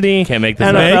opportunity. Can't make this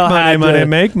NFL up. had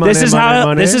Make money. This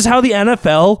is how the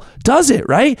NFL does it,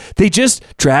 right? They just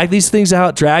drag these things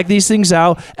out.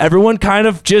 Everyone kind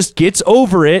of just gets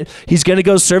over it. He's going to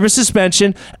go serve a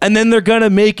suspension, and then they're going to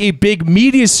make a big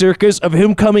media circus of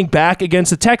him coming back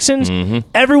against the Texans.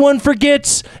 Everyone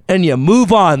forgets, and you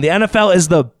move on. The NFL is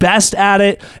the best at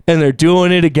it, and they're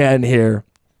doing it again here.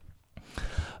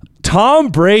 Tom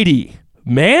Brady,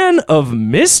 man of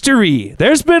mystery.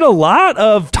 There's been a lot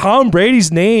of Tom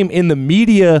Brady's name in the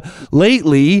media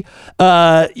lately.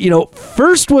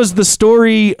 First was the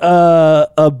story from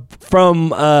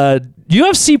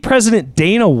UFC president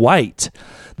Dana White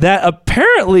that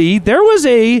apparently there was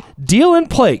a deal in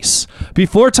place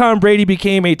before Tom Brady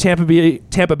became a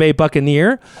Tampa Bay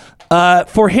Buccaneer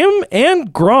for him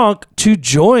and Gronk to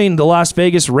join the Las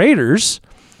Vegas Raiders.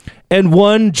 And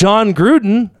one John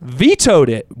Gruden vetoed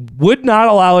it, would not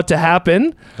allow it to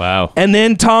happen. Wow. And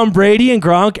then Tom Brady and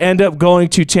Gronk end up going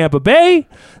to Tampa Bay.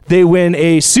 They win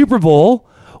a Super Bowl.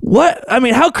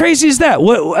 How crazy is that?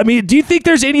 Do you think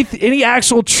there's any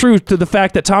actual truth to the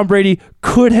fact that Tom Brady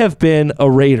could have been a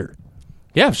Raider?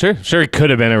 Yeah, sure. Sure, he could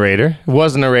have been a Raider.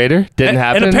 Wasn't a Raider. Didn't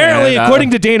happen. And apparently,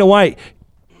 according to Dana White,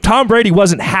 Tom Brady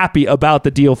wasn't happy about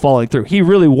the deal falling through. He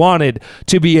really wanted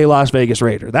to be a Las Vegas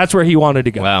Raider. That's where he wanted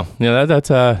to go. Wow. Yeah, that's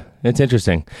it's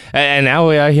interesting. And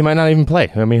now he might not even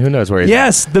play. I mean, who knows where he's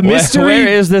Yes, at. the mystery. Where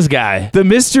is this guy? The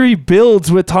mystery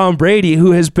builds with Tom Brady,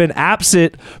 who has been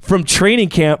absent from training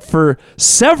camp for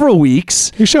several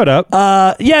weeks. He showed up.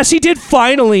 Yes, he did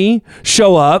finally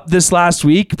show up this last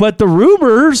week, but the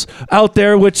rumors out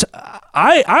there, which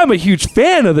I'm a huge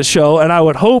fan of the show, and I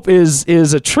would hope is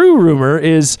a true rumor,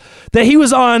 is that he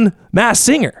was on Masked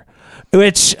Singer.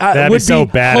 Which would be so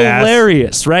badass.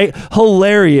 Hilarious, right?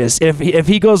 Hilarious if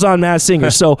he goes on Masked Singer.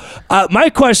 So my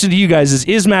question to you guys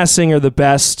is Masked Singer the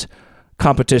best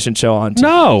competition show on TV?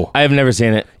 No. I have never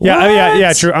seen it.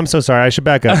 Yeah, true. I'm so sorry. I should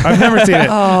back up. I've never seen it.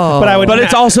 But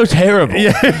it's also terrible.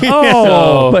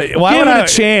 Oh, but why give would it I- a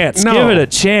chance. No. Give it a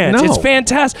chance. No. It's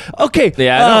fantastic. Okay.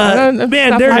 Yeah, no,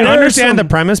 man, not there, for me. I there's understand some- the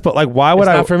premise, but like, why would It's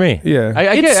I? not for me. Yeah.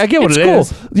 I get what it's it cool.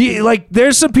 is. Like,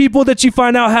 there's some people that you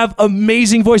find out have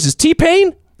amazing voices.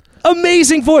 T-Pain,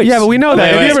 amazing voice. Yeah, but we know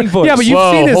that. Wait, Have you wait. ever- Voice. yeah, but you've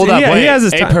Whoa, seen his. hold up, yeah, wait. he has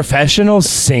his. a professional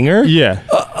singer yeah,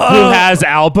 who has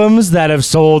albums that have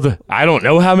sold I don't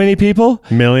know how many people.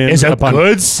 Millions Is a upon-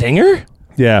 good singer?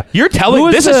 yeah. You're telling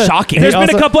Who this is is the- shocking. There's He been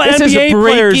a also- couple this is NBA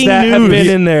players breaking that have been news.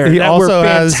 in there He that also were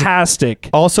has- fantastic.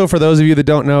 Also, for those of you that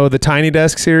don't know, the Tiny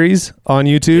Desk series on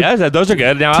YouTube. Yeah, those are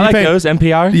good. Now I like T-Pain- those.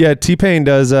 NPR. Yeah, T-Pain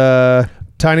does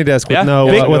Tiny Desk with Yeah. no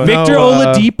Vic- with Victor no,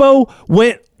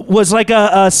 Oladipo was like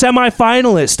a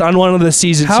semifinalist on one of the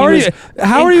seasons. How He are was you?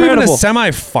 How are you even a incredible.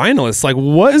 semifinalist? Like,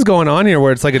 what is going on here?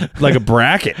 Where it's like a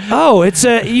bracket? Oh, it's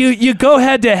you go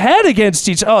head to head against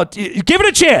each. Oh, give it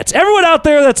a chance. Everyone out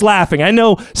there that's laughing, I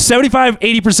know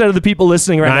 75-80% of the people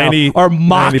listening right 90 now are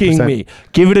mocking 90%. me.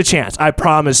 Give it a chance. I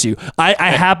promise you. I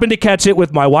happened to catch it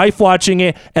with my wife watching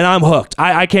it, and I'm hooked.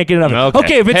 I can't get enough. Okay.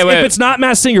 Okay, if Hey, wait. it's not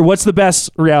Masked Singer, what's the best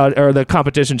reality or the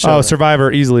competition show? Oh,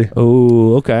 Survivor easily.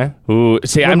 Oh, okay. Ooh,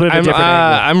 see, I'm bit of a different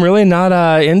angle. I'm really not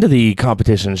into the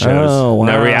competition shows. Oh, wow.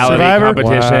 No reality Survivor?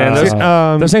 competition.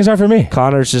 Wow. Those things aren't for me.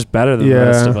 Connor's just better than Yeah. the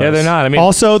rest of us. Yeah, they're not. I mean,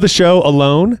 Also, the show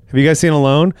Alone. Have you guys seen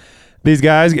Alone? These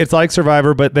guys, it's like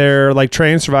Survivor, but they're like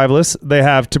trained survivalists. They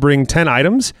have to bring 10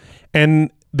 items, and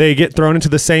they get thrown into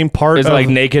the same part. is it of, like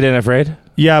Naked and Afraid?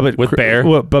 yeah, but with bear?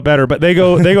 but better. But they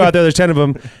go out there. There's 10 of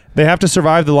them. They have to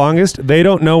survive the longest. They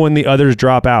don't know when the others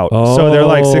drop out. So they're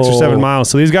like 6 or 7 miles.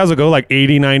 So these guys will go like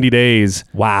 80, 90 days.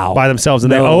 Wow. By themselves,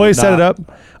 and No, they always set it not.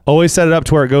 up. Always set it up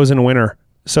to where it goes in winter.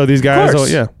 So these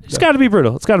guys, yeah. It's got to be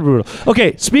brutal. It's got to be brutal.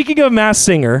 Okay, speaking of Masked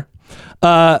Singer,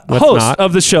 host not.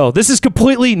 of the show. This is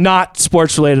completely not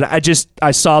sports related.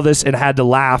 I saw this and had to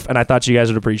laugh, and I thought you guys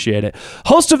would appreciate it.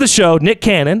 Host of the show, Nick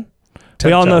Cannon.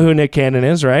 We all know who Nick Cannon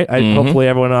is, right? Hopefully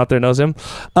everyone out there knows him.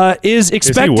 Is Is he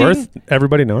expecting. worth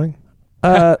everybody knowing?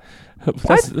 I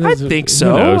think Who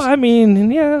so. knows? I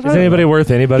mean, yeah. Is anybody worth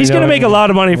anybody? He's going to knowing? make a lot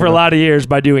of money for a lot of years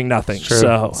by doing nothing.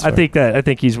 So That's I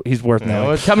think he's worth knowing.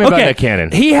 well, tell me about Nick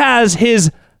Cannon. He has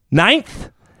his 9th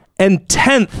and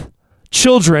 10th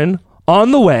children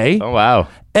on the way. Oh wow.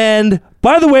 And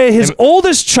by the way, his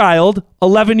oldest child,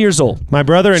 11 years old. My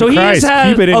brother in So he has Christ, had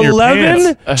keep it in your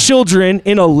 11 pants. children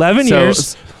in 11 So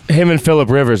years. him and Philip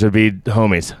Rivers would be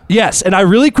homies. Yes, and I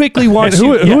really quickly want And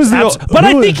who- you. who is the- but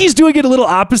I who- think he's doing it a little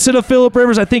opposite of Philip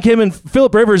Rivers. I think him and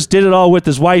Philip Rivers did it all with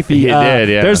his wifey. He did,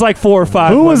 yeah. There's like 4 or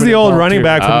 5. Who was women the old involved running here.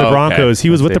 back from Oh, the okay. Broncos? He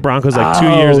was with Let's the see. Broncos like 2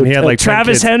 years, and he had like 10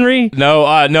 Travis kids. Henry. No,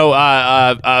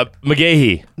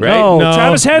 McGahee, right? No, No.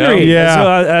 Travis Henry. No. Yeah. So,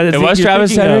 I It think was you're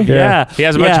Travis thinking Henry? of. Yeah. Yeah. He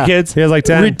has a bunch of kids? He has like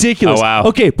 10. Ridiculous. Oh, wow.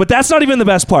 Okay, but that's not even the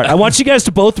best part. I want you guys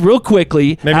to both real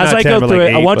quickly, Maybe as not I 10, go but through like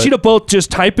it, I 8, want but- you to both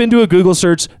just type into a Google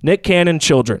search Nick Cannon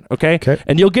children, okay? Okay.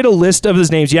 And you'll get a list of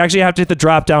his names. You actually have to hit the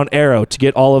drop down arrow to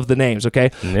get all of the names, okay?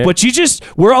 Nick. But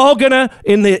we're all gonna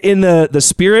in the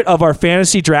spirit of our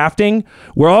fantasy drafting,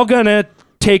 we're all gonna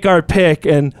take our pick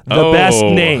and the best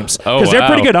names because they're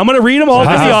pretty wow. good. I'm gonna read them all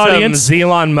for the audience.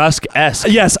 Elon Musk-esque.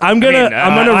 Yes, I'm gonna I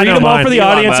read don't them all mind. for the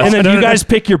Elon audience, Musk. and then you guys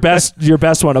pick your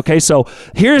best one. Okay, so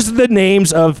here's the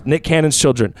names of Nick Cannon's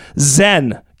children: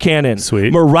 Zen Cannon,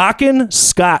 Sweet. Moroccan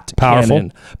Scott Powerful.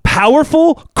 Cannon,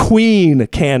 Powerful Queen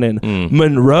Cannon,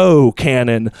 Monroe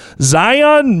Cannon,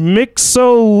 Zion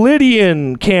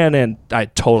Mixolydian Cannon. I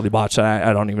totally botched that.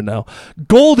 I don't even know.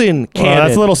 Golden Cannon.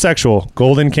 That's a little sexual.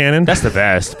 Golden Cannon. That's the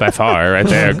best by far, right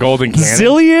there. Golden Cannon.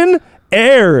 Zillion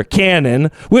Heir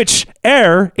Cannon, which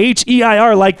heir,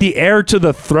 H-E-I-R, like the heir to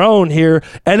the throne here,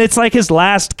 and it's like his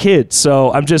last kid.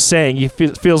 So I'm just saying, he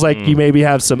feels like you maybe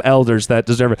have some elders that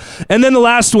deserve it. And then the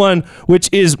last one, which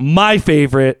is my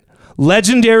favorite,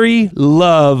 Legendary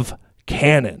Love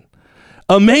Cannon.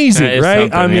 amazing, That is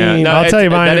right? something, I yeah. mean, No, I'll tell you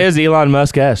mine. That is Elon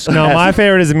Musk-esque. No, my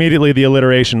favorite is immediately the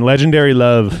alliteration. Legendary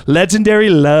love. legendary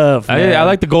love. man. I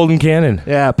like the Golden Cannon.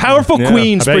 Yeah, Powerful Yeah,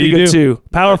 Queen's I bet pretty you good do. too.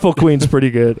 Powerful Queen's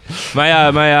pretty good.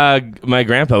 My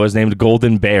grandpa was named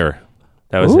Golden Bear.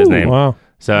 That was his Ooh, name. Wow.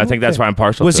 So I think that's why I'm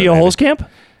partial. Was to he it, a maybe. Holzkamp?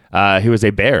 He was a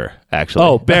bear, actually.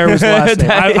 Oh, Bear was the last name.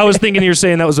 I was thinking you were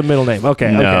saying that was a middle name. Okay,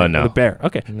 No, okay. no. The Bear.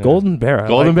 Okay, Golden Bear. I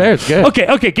Golden like Bear. that. It's good.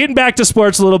 Okay. Getting back to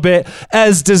sports a little bit.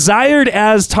 As desired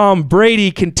as Tom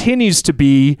Brady continues to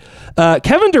be,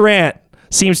 Kevin Durant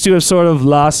seems to have sort of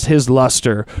lost his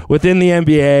luster within the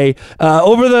NBA.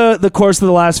 Over the course of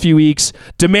the last few weeks,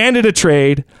 demanded a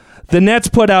trade. The Nets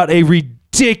put out a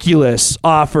ridiculous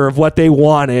offer of what they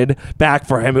wanted back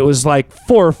for him. It was like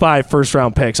 4 or 5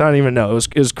 first-round picks. I don't even know.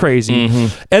 It was crazy.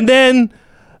 And then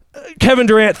Kevin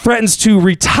Durant threatens to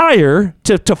retire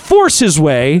to force his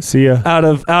way See ya. out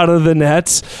of the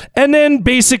Nets, and then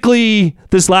basically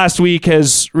this last week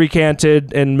has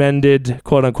recanted and mended,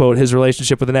 quote unquote, his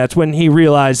relationship with the Nets when he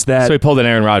realized that So he pulled an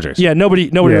Aaron Rodgers. yeah, nobody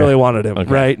Yeah. really wanted him,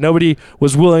 Okay. right? Nobody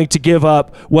was willing to give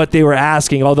up what they were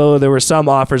asking, although there were some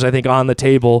offers, I think, on the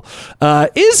table.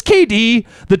 Is KD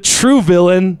the true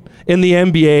villain in the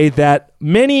NBA that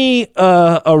many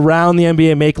around the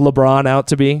NBA make LeBron out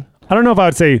to be? I don't know if I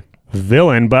would say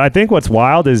villain, but I think what's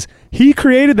wild is he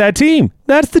created that team.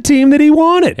 That's the team that he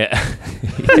wanted. Yeah.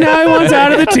 And now he wants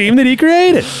out of the team that he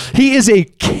created. He is a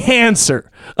cancer.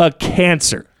 A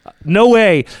cancer. No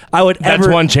way I would That's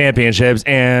ever. won championships,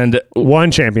 and One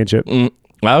championship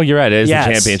well, you're right. It is Yes.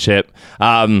 a championship.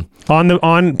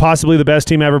 on possibly the best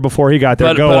team ever before he got there.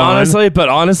 But Go on. honestly,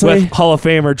 with Hall of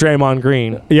Famer Draymond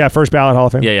Green. Yeah, first ballot Hall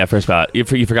of Fame. yeah, first ballot. You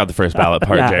forgot the first ballot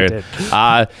part, Yeah, I Jared.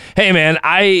 did. Hey, man,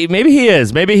 maybe he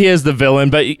is the villain,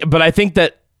 but I think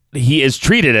that he is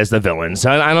treated as the villain.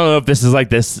 So I don't know if this is like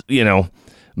this,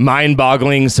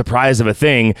 mind-boggling surprise of a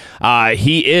thing.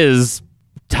 He is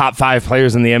top 5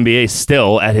 players in the NBA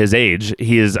still at his age.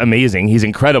 He is amazing. He's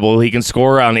incredible. He can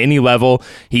score on any level.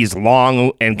 He's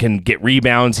long and can get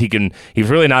rebounds. He's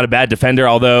really not a bad defender,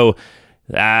 although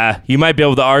you might be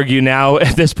able to argue now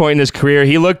at this point in his career,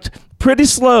 he looked pretty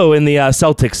slow in the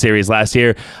Celtics series last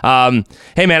year.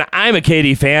 Hey man, I'm a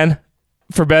KD fan,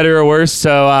 for better or worse,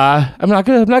 so I'm not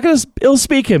gonna ill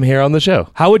speak him here on the show.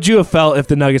 How would you have felt if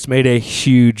the Nuggets made a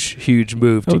huge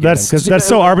move to get him? 'Cause That's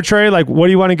so arbitrary. Like, what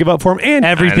do you want to give up for him? And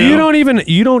Everything.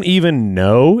 You don't even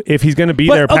know if he's going to be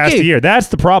But, there past okay, a year. That's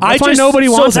the problem. That's why just- nobody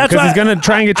so wants him that's because he's why going to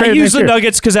try and get I traded use next the year.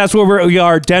 Nuggets because that's where we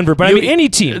are, Denver. But I mean, any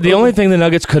team. The only thing the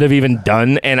Nuggets could have even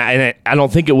done, and I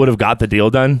don't think it would have got the deal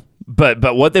done,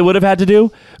 but what they would have had to do,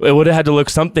 it would have had to look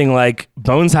something like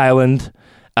Bones Highland,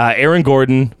 Aaron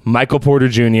Gordon, Michael Porter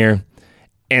Jr.,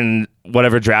 and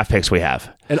whatever draft picks we have.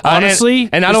 And honestly,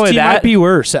 and not this only team that, might be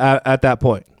worse at that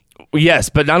point. yes,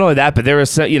 but not only that, but there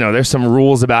is there's some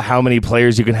rules about how many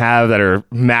players you can have that are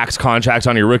max contracts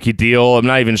on your rookie deal. I'm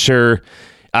not even sure.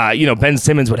 Ben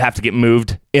Simmons would have to get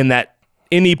moved in that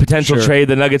any potential Sure. trade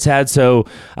the Nuggets had. So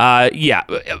yeah,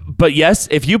 but yes,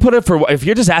 if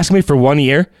you're just asking me for 1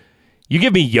 year, you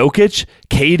give me Jokic,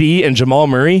 KD, and Jamal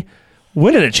Murray.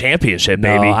 Winning a championship,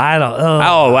 baby. No, I don't.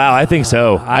 Oh wow, I think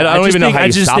so. I don't just even know think, how I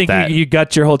you just stop think that. you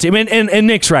got your whole team, and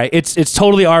Nick's right. It's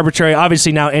totally arbitrary.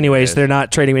 Obviously now, anyways, they're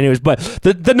not trading anyways. But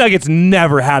the Nuggets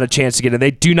never had a chance to get it. They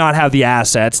do not have the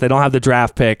assets. They don't have the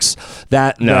draft picks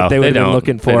that they would have been don't.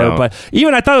 looking They for. don't. But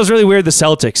even I thought it was really weird. The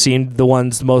Celtics seemed the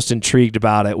ones most intrigued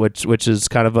about it, which is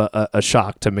kind of a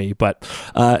shock to me. But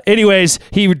anyways,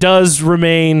 he does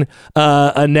remain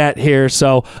a net here.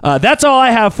 So that's all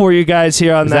I have for you guys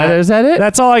here on that. Is that it?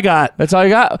 That's all I got. That's all you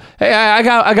got. Hey, I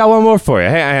got one more for you.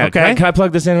 Hey, Okay. Can I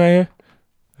plug this in right here?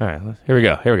 All right, here we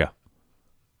go.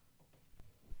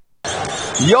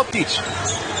 Jokic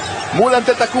mula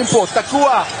Antetokounmpo,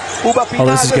 Takua, uba final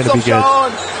this is de gonna be good.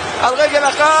 Shaon, al regel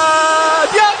אחד,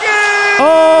 Jokic!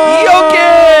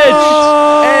 Jokic!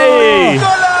 Hey!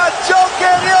 גולה,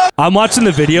 ג'וקר, I'm watching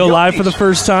the video live for the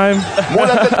first time. מול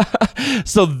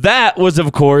So that was,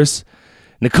 of course,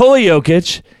 Nikola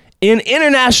Jokic in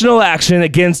international action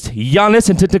against Giannis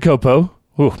Antetokounmpo.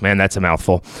 Ooh, man, that's a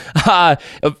mouthful.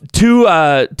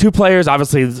 Two players,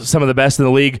 obviously some of the best in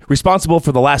the league, responsible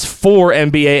for the last 4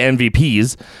 NBA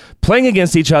MVPs, playing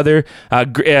against each other.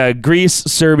 Greece,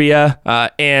 Serbia,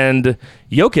 and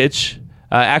Jokic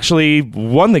actually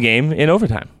won the game in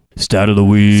overtime. Start of the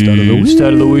week.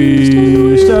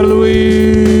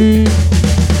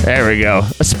 There we go.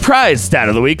 A surprise stat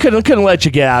of the week. Couldn't let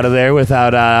you get out of there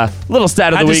without a little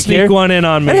stat of the I week just sneak here. one in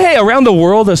on me. And hey, around the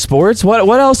world of sports, what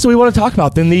else do we want to talk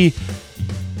about than the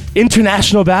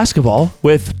international basketball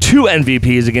with 2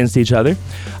 MVPs against each other.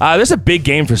 This is a big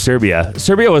game for Serbia.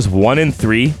 Serbia was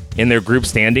 1-3 in their group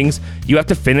standings. You have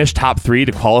to finish top 3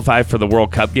 to qualify for the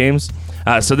World Cup games.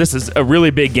 So this is a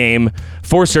really big game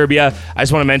for Serbia. I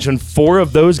just want to mention 4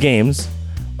 of those games,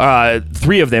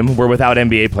 3 of them were without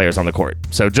NBA players on the court.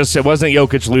 So it wasn't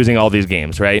Jokic losing all these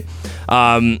games, right?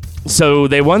 So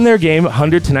they won their game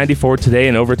 100-94 today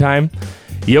in overtime.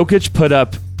 Jokic put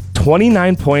up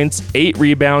 29 points, 8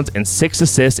 rebounds, and 6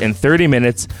 assists in 30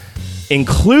 minutes,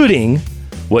 including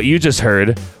what you just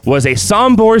heard was a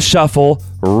Sombor shuffle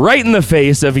right in the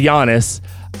face of Giannis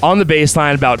on the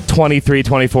baseline about 23,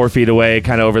 24 feet away,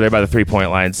 kind of over there by the three-point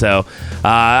line. So, hey,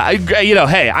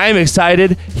 I am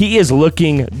excited. He is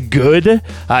looking good.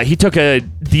 He took a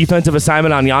defensive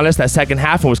assignment on Giannis that second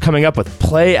half and was coming up with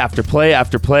play after play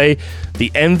after play.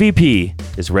 The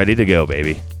MVP is ready to go,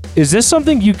 baby. Is this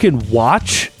something you can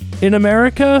watch in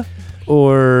America?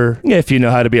 Or if you know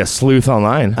how to be a sleuth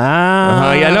online.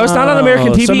 Yeah, no, it's not on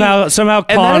American TV. Somehow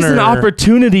and that is an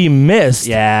opportunity missed.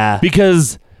 Yeah.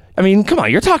 Because, I mean, come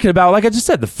on, you're talking about, like I just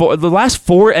said, the last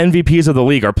 4 MVPs of the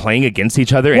league are playing against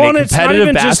each other in a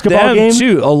competitive basketball game.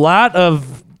 Too. A lot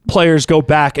of players go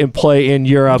back and play in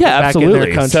Europe. Yeah, back absolutely. In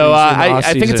their countries so I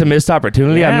think it's a missed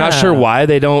opportunity. Yeah. I'm not sure why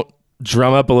they don't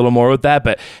drum up a little more with that,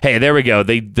 but hey, there we go.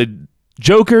 The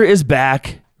Joker is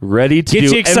back. Ready to get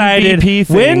do you excited. MVP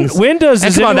things. When does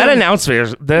and come on, that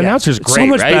announcer's great, so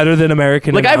much right? better than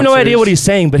American. Like, I have no idea what he's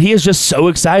saying, but he is just so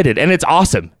excited, and it's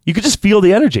awesome. You could just feel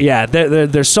the energy. Yeah,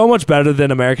 they're so much better than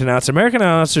American announcers. American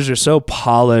announcers are so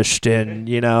polished and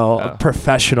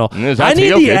professional. I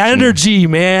need the energy,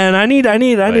 man. I need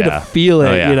to feel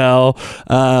it. All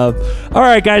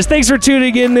right, guys. Thanks for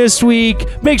tuning in this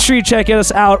week. Make sure you check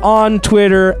us out on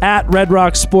Twitter at Red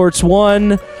Rock Sports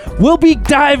 1. We'll be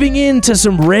diving into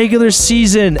some regular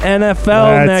season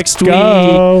NFL next week.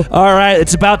 All right,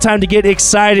 it's about time to get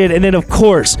excited. And then, of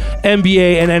course,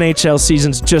 NBA and NHL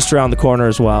season's just around the corner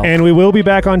as well. And we will be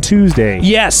back on Tuesday.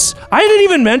 Yes, I didn't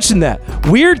even mention that.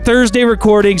 Weird Thursday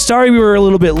recording. Sorry we were a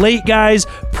little bit late, guys.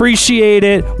 Appreciate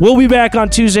it. We'll be back on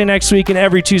Tuesday next week and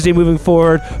every Tuesday moving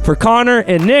forward. For Connor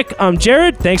and Nick, I'm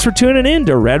Jared. Thanks for tuning in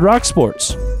to Red Rock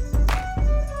Sports.